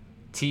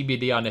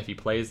 TBD on if he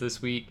plays this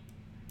week.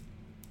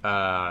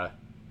 Right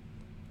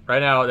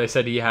now, they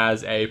said he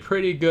has a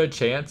pretty good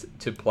chance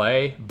to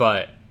play,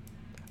 but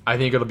I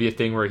think it'll be a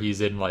thing where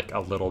he's in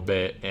a little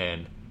bit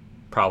and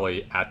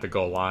probably at the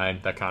goal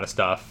line, that kind of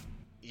stuff.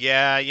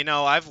 Yeah,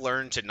 I've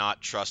learned to not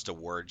trust a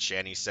word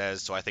Shanny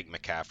says, so I think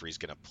McCaffrey's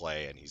going to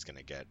play and he's going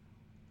to get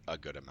a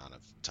good amount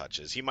of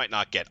touches. He might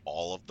not get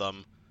all of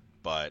them,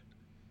 but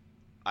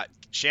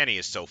Shanny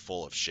is so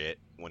full of shit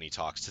when he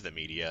talks to the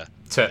media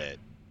that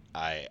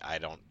I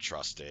don't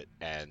trust it,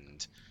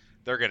 and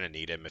they're going to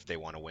need him if they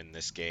want to win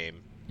this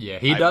game. Yeah,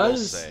 he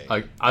does.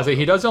 I say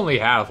he does only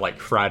have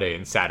Friday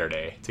and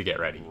Saturday to get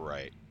ready.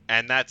 Right.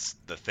 And that's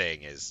the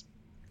thing is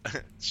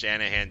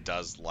Shanahan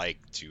does like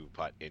to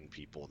put in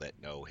people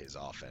that know his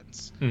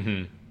offense.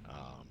 Mm-hmm.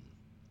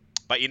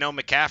 But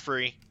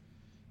McCaffrey,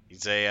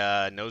 He's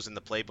a nose in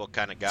the playbook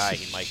kind of guy.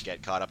 He might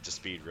get caught up to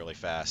speed really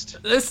fast.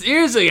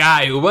 Here's a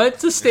guy who went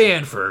to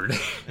Stanford.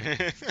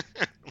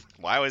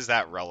 Why was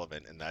that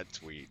relevant in that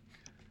tweet?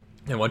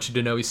 I want you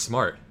to know he's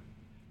smart.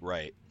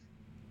 Right.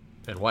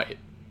 And white.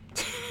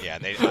 Yeah,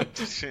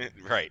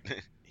 right.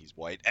 He's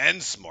white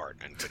and smart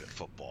and good at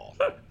football.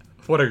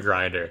 What a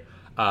grinder.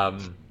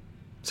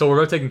 So we're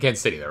both taking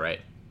Kansas City, though,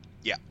 right?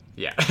 Yeah.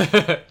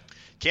 Yeah.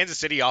 Kansas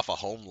City off a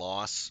home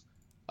loss.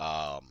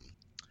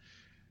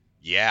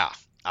 Yeah.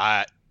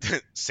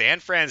 San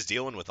Fran's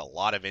dealing with a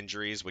lot of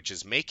injuries, which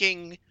is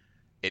making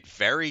it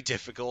very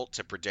difficult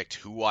to predict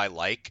who I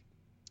like,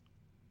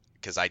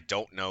 because I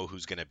don't know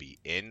who's going to be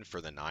in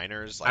for the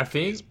Niners. Like,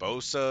 is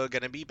Bosa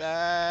going to be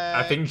back?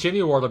 I think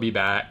Jimmy Ward will be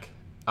back.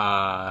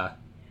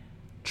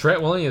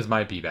 Trent Williams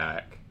might be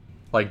back.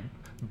 Like,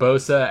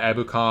 Bosa,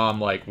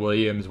 Ebukam, like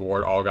Williams,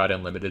 Ward all got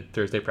in limited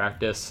Thursday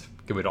practice,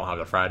 because we don't have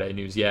the Friday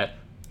news yet.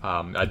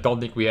 I don't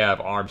think we have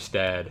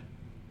Armstead,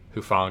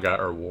 Hufanga,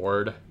 or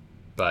Ward,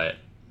 but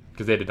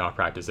because they did not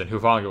practice, and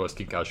Hufanga was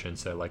concussion,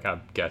 so like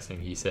I'm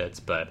guessing he sits,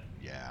 but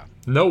yeah,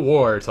 no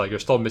Ward, so like you're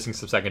still missing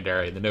some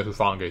secondary, and then no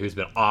Hufanga, who's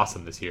been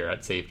awesome this year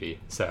at safety.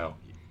 So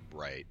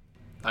right,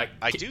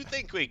 I do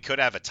think we could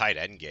have a tight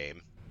end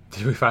game.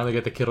 Did we finally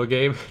get the Kittle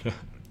game?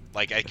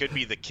 Like, it could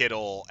be the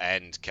Kittle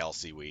and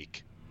Kelsey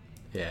week.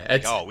 Yeah,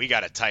 like, we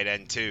got a tight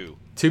end too.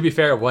 To be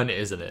fair, when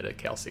isn't it a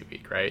Kelsey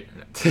week, right?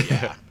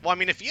 Yeah. Well, I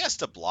mean, if he has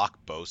to block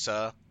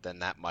Bosa, then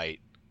that might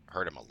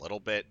hurt him a little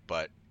bit,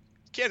 but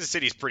Kansas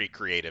City's pretty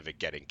creative at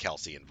getting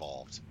Kelsey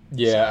involved.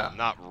 Yeah. So I'm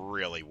not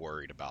really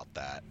worried about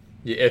that.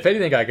 Yeah, if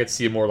anything, I could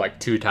see more like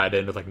 2 tight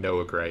end with like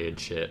Noah Gray and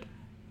shit.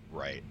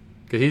 Right.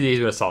 Because he's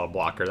been a solid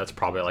blocker. That's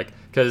probably like,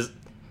 because,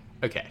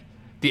 okay,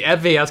 the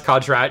FVS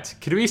contract,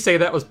 could we say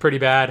that was pretty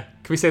bad?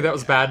 Can we say that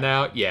was bad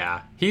now?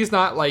 Yeah. He's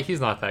not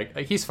that,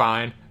 like, he's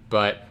fine,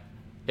 but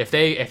if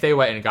they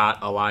went and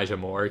got Elijah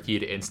Moore,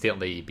 he'd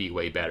instantly be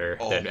way better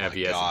than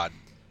FVS. Oh my God.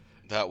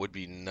 That would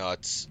be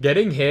nuts.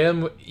 Getting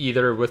him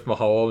either with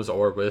Mahomes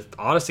or with,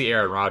 honestly,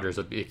 Aaron Rodgers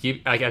would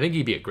be, I think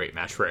he'd be a great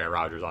match for Aaron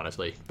Rodgers,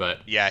 honestly. But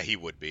yeah, he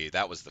would be.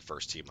 That was the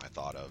first team I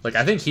thought of. Like,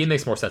 I think he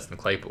makes more sense than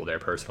Claypool there,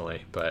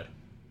 personally, but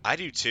I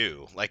do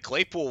too. Like,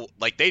 Claypool,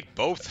 like, they'd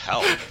both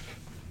help.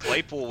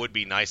 Claypool would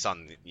be nice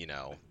on,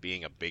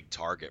 being a big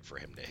target for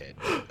him to hit.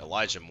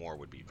 Elijah Moore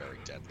would be very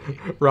deadly.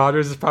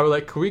 Rodgers is probably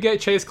like, can we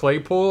get Chase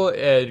Claypool?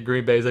 And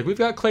Green Bay's like, we've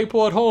got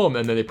Claypool at home.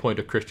 And then they point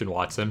to Christian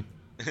Watson.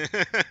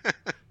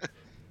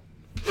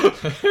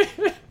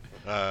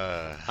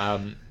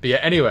 But yeah,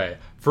 anyway,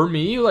 for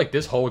me, like,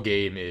 this whole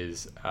game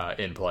is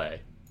in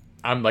play.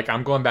 I'm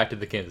going back to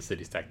the Kansas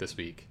City stack this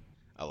week.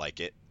 I like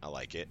it.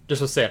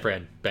 Just with San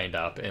Fran banged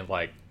up, and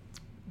like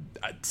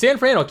San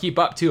Fran will keep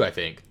up too, I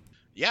think.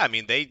 Yeah, I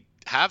mean, they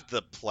have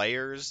the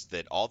players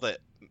that all that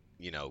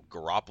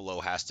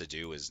Garoppolo has to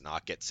do is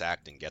not get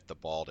sacked and get the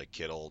ball to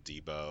Kittle,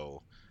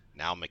 Debo,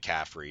 now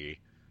McCaffrey,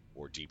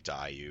 or deep to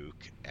Ayuk.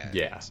 And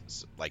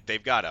like,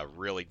 they've got a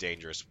really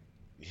dangerous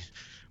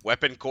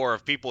weapon core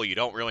of people you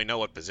don't really know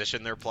what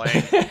position they're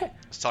playing. I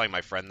was telling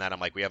my friend that. I'm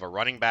like, we have a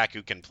running back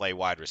who can play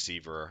wide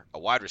receiver, a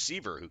wide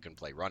receiver who can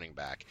play running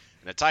back,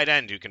 and a tight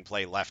end who can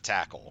play left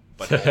tackle,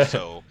 but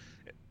also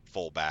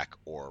fullback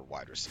or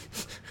wide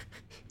receiver.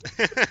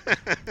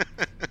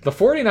 The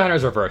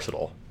 49ers are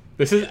versatile.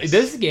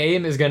 This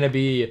game is going to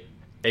be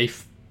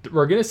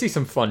we're going to see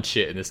some fun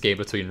shit in this game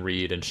between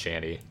Reed and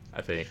Shanny,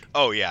 I think.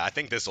 Oh yeah, I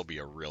think this will be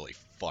a really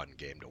fun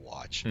game to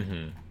watch.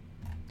 Mm-hmm.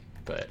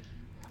 But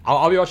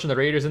I'll be watching the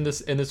Raiders in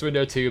this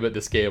window too, but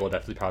this game will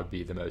definitely probably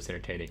be the most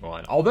entertaining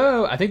one.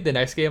 Although I think the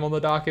next game on the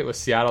docket with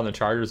Seattle and the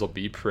Chargers will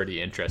be pretty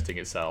interesting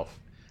itself.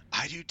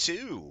 I do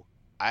too.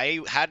 I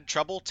had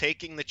trouble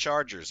taking the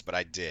Chargers, but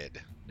I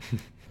did.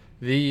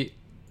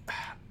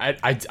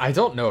 I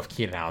don't know if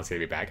Keenan Allen's gonna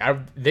be back.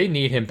 They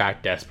need him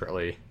back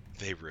desperately.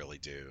 They really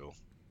do.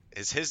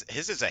 His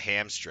is a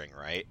hamstring,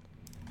 right?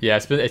 Yeah,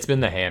 it's been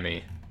the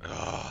hammy.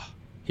 Ugh.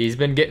 He's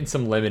been getting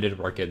some limited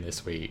work in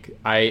this week.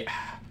 I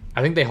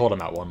think they hold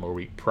him out one more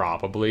week,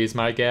 probably, is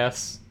my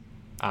guess.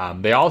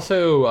 They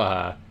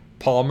also,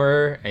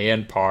 Palmer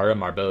and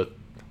Parham are both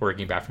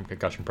working back from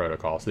concussion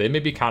protocol, so they may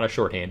be kind of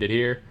shorthanded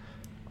here.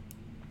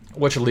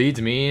 Which leads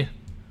me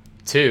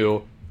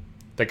to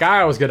the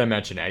guy I was going to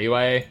mention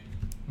anyway,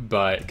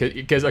 but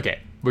because, okay,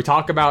 we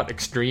talk about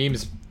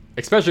extremes,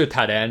 especially with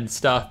tight end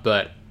stuff,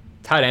 but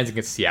tight ends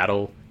against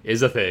Seattle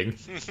is a thing.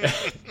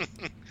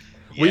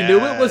 We knew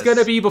it was going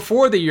to be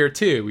before the year,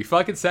 too. We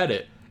fucking said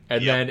it.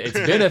 And then it's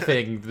been a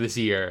thing this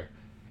year.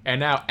 And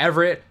now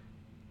Everett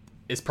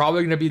is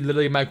probably going to be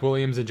literally Mike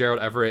Williams and Gerald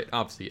Everett.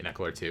 Obviously an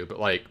Eckler, too. But,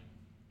 like,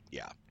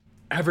 yeah,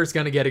 Everett's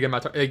going to get a good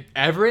amount of time.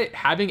 Like,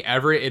 having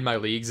Everett in my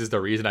leagues is the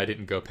reason I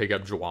didn't go pick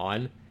up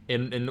Juwan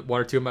in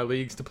one or two of my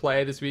leagues to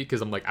play this week.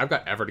 Because I'm like, I've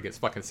got Everett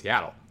against fucking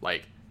Seattle.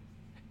 Like,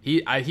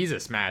 he's a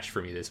smash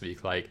for me this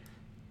week. Like,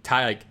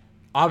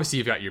 obviously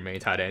you've got your main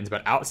tight ends.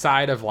 But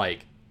outside of,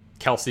 like,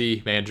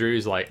 Kelsey,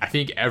 Andrews, like, I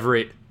think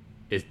Everett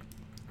is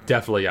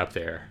definitely up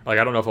there. Like,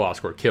 I don't know if I'll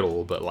outscore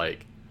Kittle, but,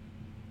 like,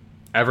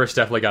 Everett's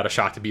definitely got a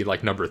shot to be,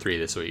 like, number 3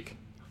 this week.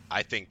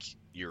 I think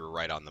you're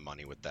right on the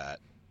money with that.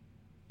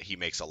 He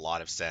makes a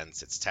lot of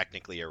sense. It's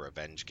technically a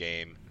revenge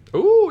game.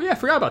 Ooh, yeah, I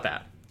forgot about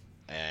that.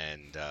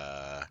 And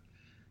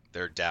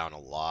they're down a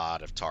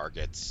lot of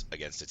targets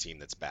against a team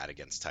that's bad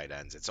against tight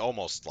ends. It's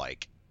almost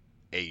like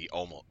a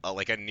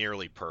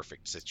nearly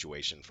perfect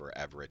situation for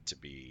Everett to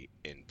be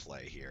in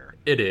play here.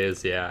 It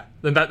is, yeah.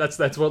 And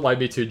that's what led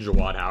me to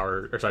Juwan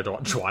Howard. Or sorry,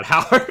 Juwan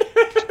Howard.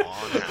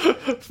 Juwan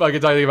Howard.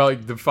 Fucking talking about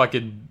like the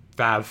fucking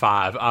Fab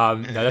Five.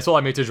 No, that's what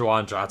led me to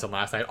Juwan Johnson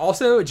last night.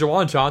 Also,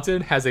 Juwan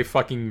Johnson has a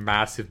fucking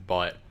massive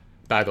butt.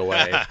 By the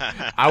way,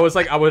 I was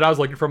like, when I was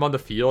looking for him on the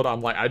field,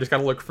 I'm like, I just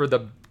gotta look for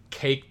the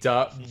caked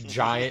up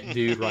giant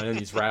dude running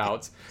these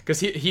routes, because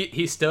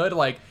he stood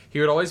like he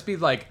would always be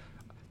like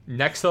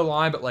next to the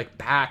line, but like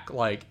back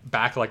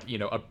you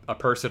know a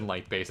person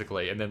length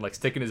basically, and then like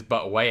sticking his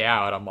butt way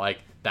out. I'm like,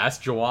 that's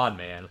Juwan,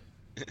 man.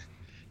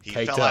 He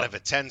fell out of a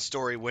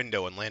 10-story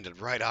window and landed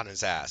right on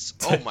his ass.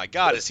 Oh my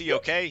God, is he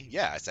okay?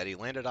 Yeah, I said he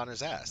landed on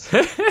his ass.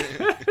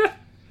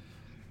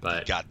 But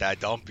he got that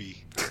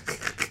dumpy.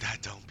 That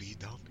dumpy.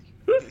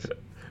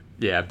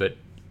 Yeah, but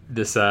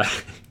this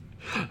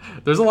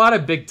there's a lot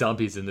of big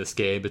dumpies in this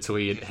game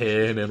between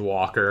him and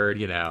Walker,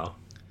 you know,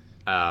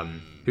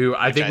 who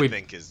I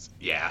think is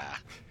I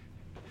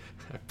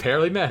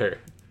barely met her.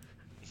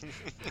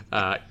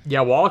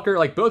 Yeah, Walker,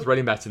 like both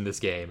running backs in this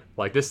game,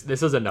 like this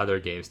is another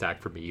game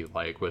stack for me,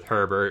 like with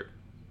Herbert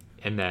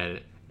and then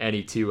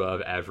any two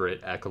of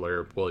Everett,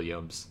 Eckler,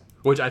 Williams,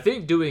 which I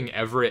think doing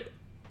Everett,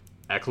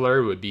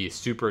 Eckler would be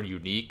super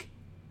unique,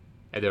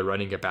 and then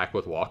running it back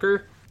with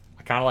Walker.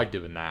 I kind of like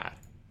doing that.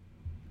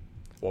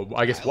 Well,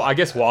 I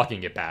guess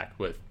walking it back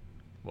with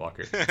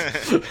Walker.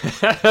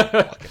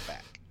 Walk it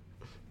back.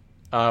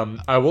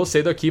 I will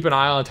say though, keep an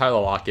eye on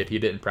Tyler Lockett. He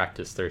didn't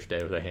practice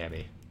Thursday with a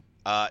hammy.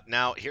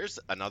 Now here's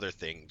another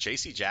thing.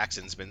 J.C.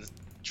 Jackson's been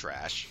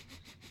trash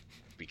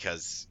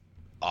because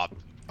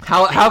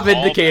how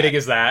vindicating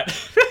is that?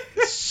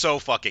 So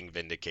fucking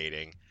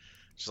vindicating.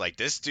 It's like,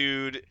 this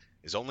dude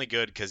is only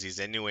good because he's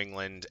in New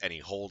England and he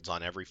holds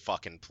on every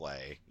fucking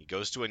play. He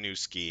goes to a new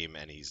scheme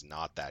and he's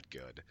not that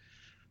good.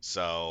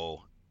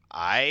 So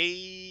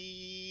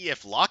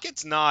if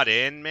Lockett's not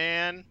in,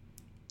 man,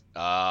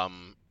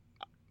 I'm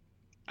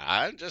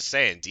just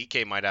saying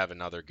DK might have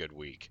another good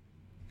week.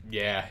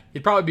 Yeah,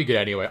 he'd probably be good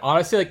anyway.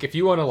 Honestly, like if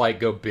you want to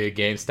like go big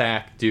game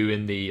stack,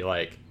 doing the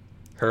like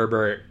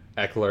Herbert,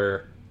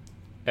 Eckler,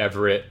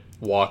 Everett,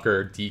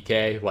 Walker,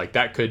 DK, like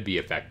that could be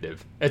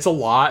effective. It's a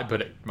lot,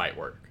 but it might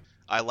work.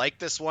 I like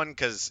this one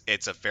because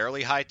it's a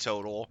fairly high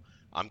total.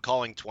 I'm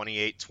calling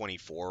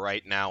 28-24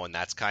 right now, and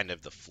that's kind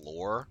of the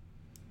floor.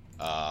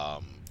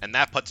 And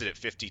that puts it at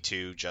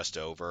 52, just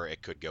over.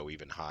 It could go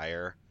even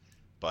higher.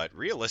 But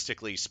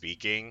realistically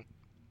speaking,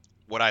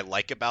 what I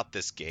like about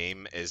this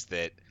game is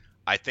that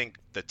I think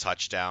the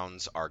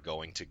touchdowns are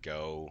going to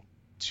go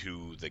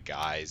to the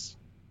guys,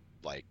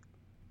 like,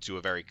 to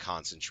a very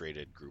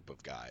concentrated group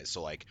of guys.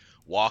 So, like,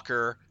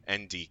 Walker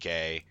and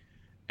DK,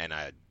 and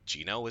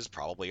Gino is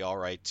probably all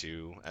right,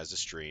 too, as a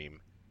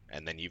stream.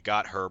 And then you've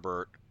got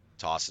Herbert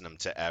tossing them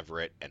to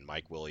Everett and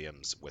Mike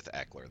Williams with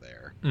Eckler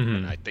there. Mm-hmm.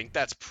 And I think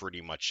that's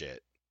pretty much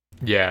it.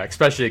 Yeah,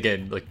 especially,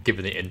 again, like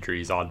given the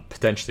injuries on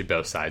potentially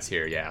both sides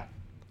here, yeah.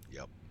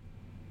 Yep.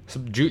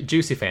 Some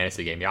juicy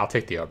fantasy game. Yeah, I'll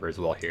take the over as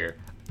well here.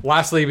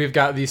 Lastly, we've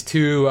got these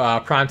two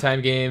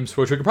primetime games,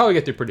 which we can probably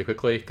get through pretty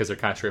quickly because they're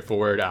kind of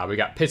straightforward. We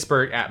got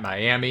Pittsburgh at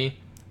Miami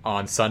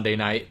on Sunday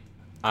night.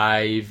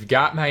 I've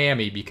got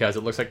Miami because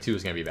it looks like Tua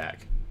is going to be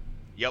back.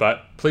 Yep.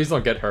 But please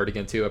don't get hurt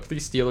again, Tua.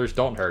 Please, Steelers,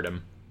 don't hurt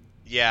him.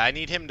 Yeah, I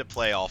need him to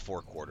play all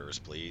 4 quarters,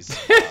 please.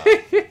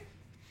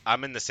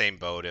 I'm in the same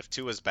boat. If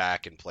Tua's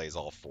back and plays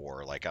all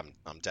 4, like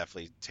I'm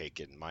definitely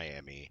taking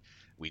Miami.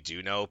 We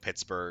do know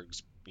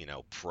Pittsburgh's,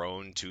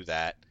 prone to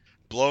that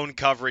blown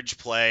coverage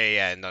play,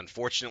 and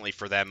unfortunately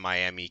for them,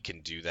 Miami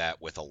can do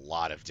that with a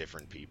lot of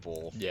different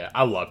people. Yeah,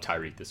 I love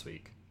Tyreek this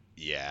week.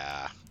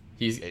 Yeah.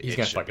 He's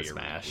gonna fucking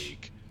smash.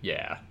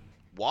 Yeah.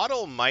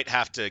 Waddle might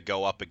have to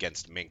go up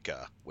against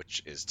Minka,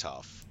 which is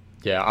tough.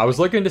 Yeah, I was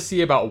looking to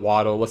see about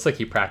Waddle. Looks like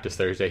he practiced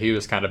Thursday. He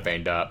was kind of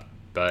banged up,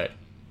 but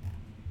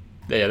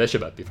yeah, that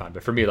should be fine.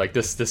 But for me, like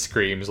this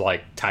screams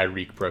like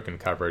Tyreek broken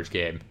coverage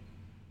game.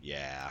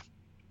 Yeah.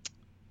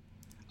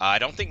 I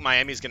don't think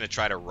Miami's going to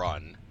try to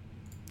run.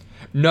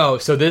 No,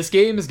 so this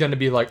game is going to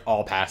be like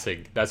all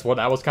passing. That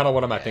was kind of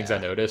one of my things I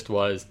noticed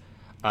was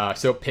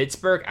so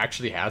Pittsburgh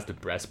actually has the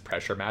best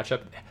pressure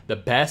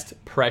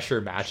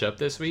matchup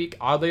this week,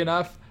 oddly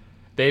enough.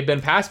 They've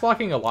been pass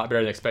blocking a lot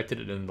better than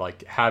expected, and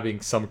like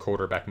having some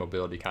quarterback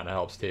mobility kind of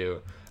helps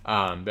too.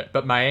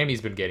 But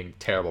Miami's been getting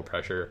terrible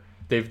pressure.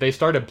 They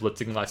started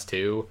blitzing less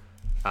too,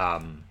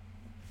 and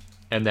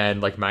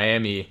then like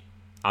Miami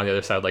on the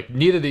other side, like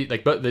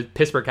but the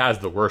Pittsburgh has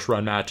the worst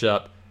run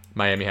matchup.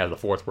 Miami has the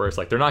 4th worst.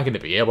 Like they're not going to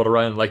be able to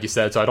run, like you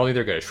said. So I don't think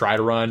they're going to try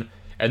to run.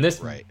 And this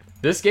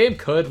game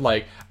could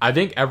I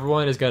think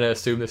everyone is going to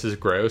assume this is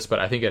gross, but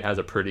I think it has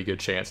a pretty good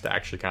chance to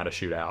actually kind of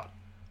shoot out.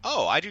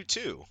 Oh, I do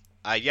too.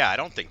 I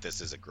don't think this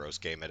is a gross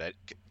game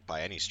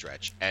by any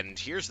stretch. And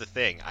here's the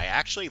thing. I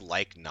actually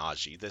like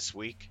Najee this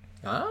week.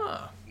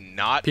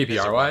 Not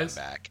PPR wise,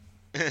 back,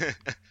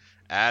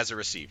 as a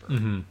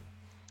receiver,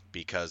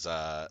 because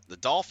the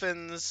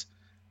Dolphins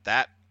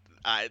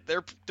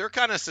they're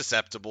kind of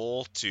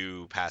susceptible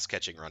to pass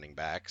catching running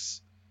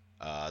backs.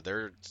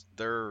 Their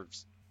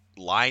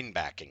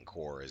linebacking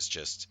core is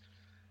just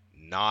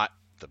not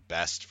the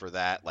best for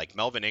that. Like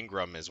Melvin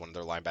Ingram is one of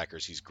their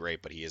linebackers. He's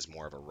great, but he is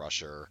more of a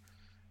rusher.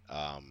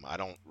 I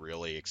don't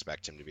really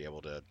expect him to be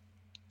able to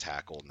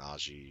tackle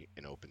Najee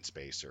in open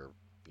space or,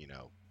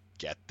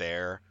 get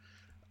there.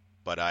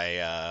 But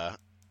I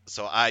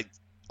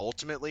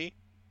ultimately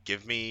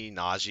give me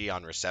Najee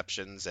on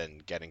receptions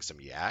and getting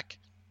some yak.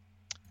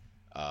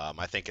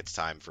 I think it's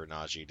time for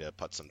Najee to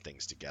put some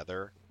things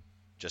together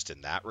just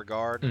in that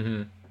regard.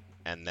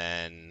 And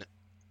then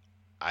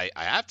I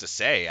have to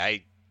say,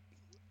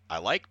 I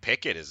like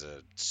Pickett as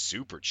a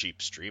super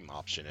cheap stream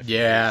option.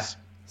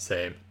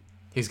 Same.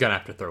 He's going to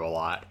have to throw a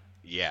lot.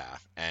 Yeah,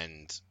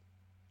 and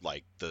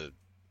like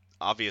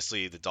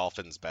obviously the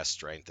Dolphins' best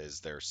strength is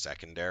their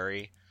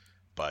secondary,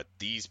 but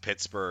these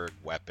Pittsburgh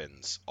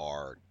weapons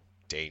are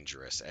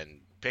dangerous,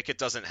 and Pickett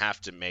doesn't have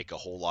to make a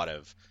whole lot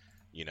of,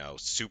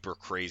 super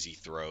crazy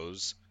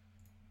throws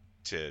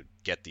to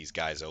get these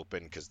guys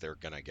open because they're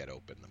going to get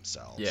open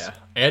themselves. Yeah,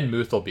 and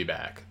Muth will be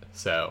back,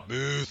 so...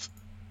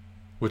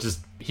 Which is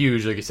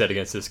huge, like you said,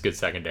 against this good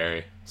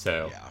secondary.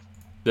 So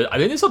I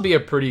think this will be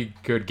a pretty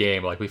good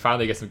game. Like, we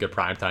finally get some good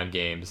primetime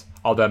games,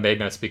 although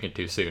maybe I'm speaking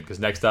too soon, because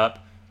next up,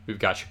 we've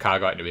got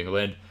Chicago at New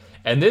England,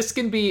 and this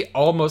can be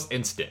almost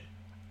instant.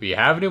 We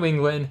have New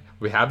England,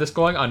 we have this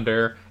going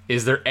under.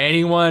 Is there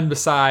anyone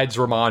besides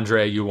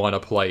Ramondre you want to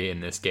play in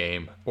this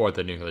game, or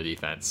the New England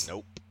defense?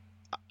 Nope.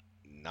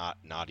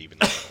 Not even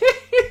a little.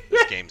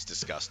 This game's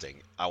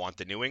disgusting. I want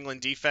the New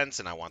England defense,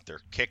 and I want their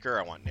kicker.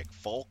 I want Nick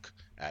Folk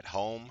at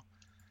home.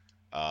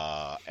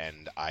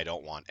 And I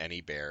don't want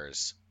any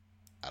Bears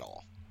at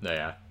all.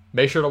 Yeah.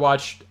 Make sure to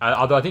watch,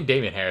 although I think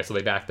Damian Harris will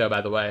be back, though,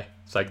 by the way.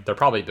 It's like they're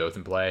probably both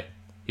in play.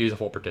 He was a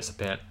full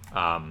participant.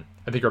 I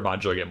think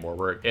Ramondre will get more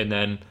work. And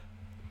then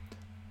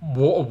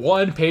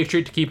one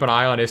Patriot to keep an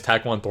eye on is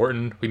Tyquan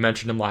Thornton. We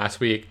mentioned him last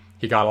week.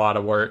 He got a lot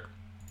of work.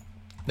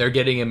 They're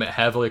getting him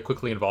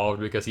quickly involved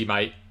because he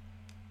might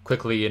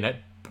quickly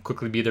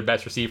be their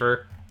best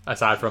receiver,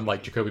 aside from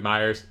like Jacoby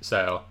Myers.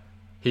 So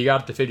he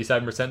got up to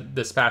 57%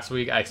 this past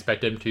week. I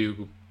expect him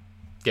to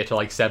get to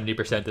like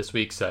 70% this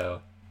week.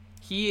 So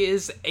he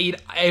is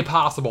a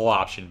possible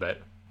option,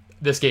 but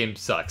this game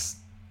sucks.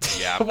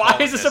 Yeah. Why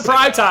is this a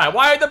prime time?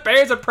 Why are the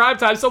Bears at prime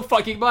time so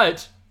fucking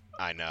much?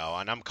 I know,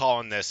 and I'm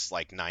calling this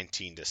like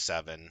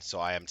 19-7, so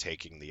I am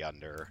taking the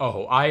under.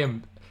 Oh,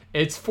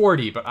 it's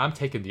 40, but I'm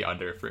taking the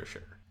under for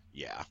sure.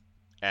 Yeah,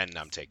 and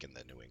I'm taking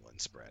the New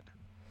England spread.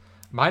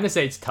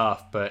 -8's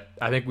tough, but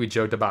I think we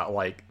joked about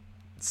like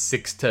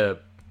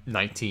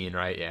 6-19,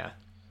 right? Yeah.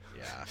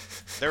 Yeah.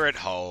 They're at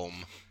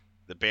home.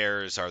 The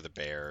Bears are the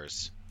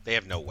Bears. They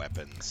have no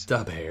weapons.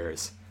 The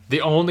Bears.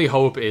 The only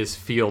hope is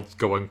Fields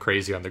going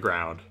crazy on the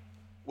ground.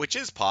 Which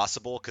is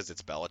possible because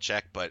it's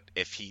Belichick, but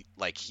if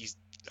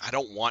I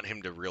don't want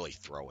him to really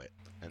throw it.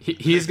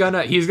 He's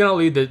gonna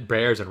lead the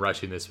Bears in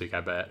rushing this week,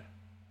 I bet.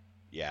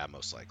 Yeah,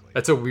 most likely.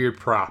 That's a weird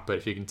prop, but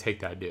if you can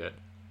take that, do it.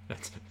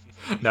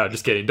 No,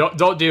 just kidding.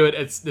 Don't do it.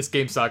 This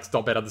game sucks.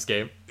 Don't bet on this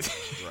game.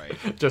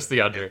 Right. Just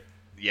the under.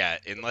 Yeah,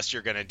 unless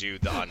you're gonna do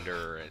the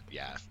under,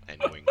 and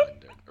New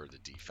England or the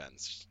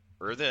defense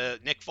or the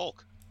Nick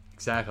Folk.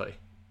 Exactly.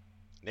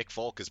 Nick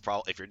Folk is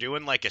probably, if you're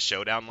doing like a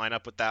showdown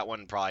lineup with that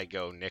one, probably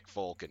go Nick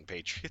Folk and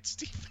Patriots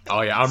defense. Oh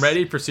yeah, I'm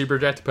ready for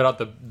Superjet to put out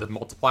the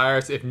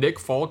multipliers. If Nick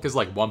Folk is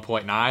like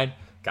 1.9,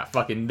 got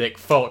fucking Nick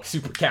Folk,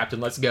 super captain,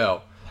 let's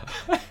go.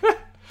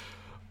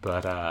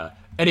 But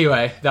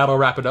anyway, that'll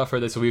wrap it up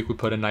for this week. We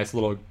put a nice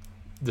little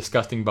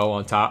disgusting bow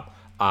on top.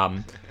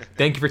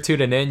 Thank you for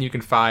tuning in. You can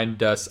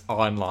find us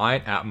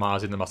online at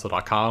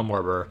mozzieandthemuscle.com,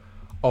 where we're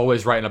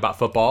always writing about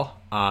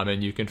football.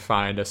 And you can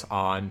find us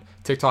on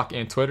TikTok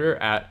and Twitter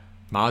at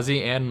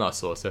Mozzie and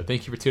Muscle. So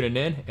thank you for tuning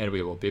in, and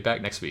we will be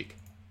back next week.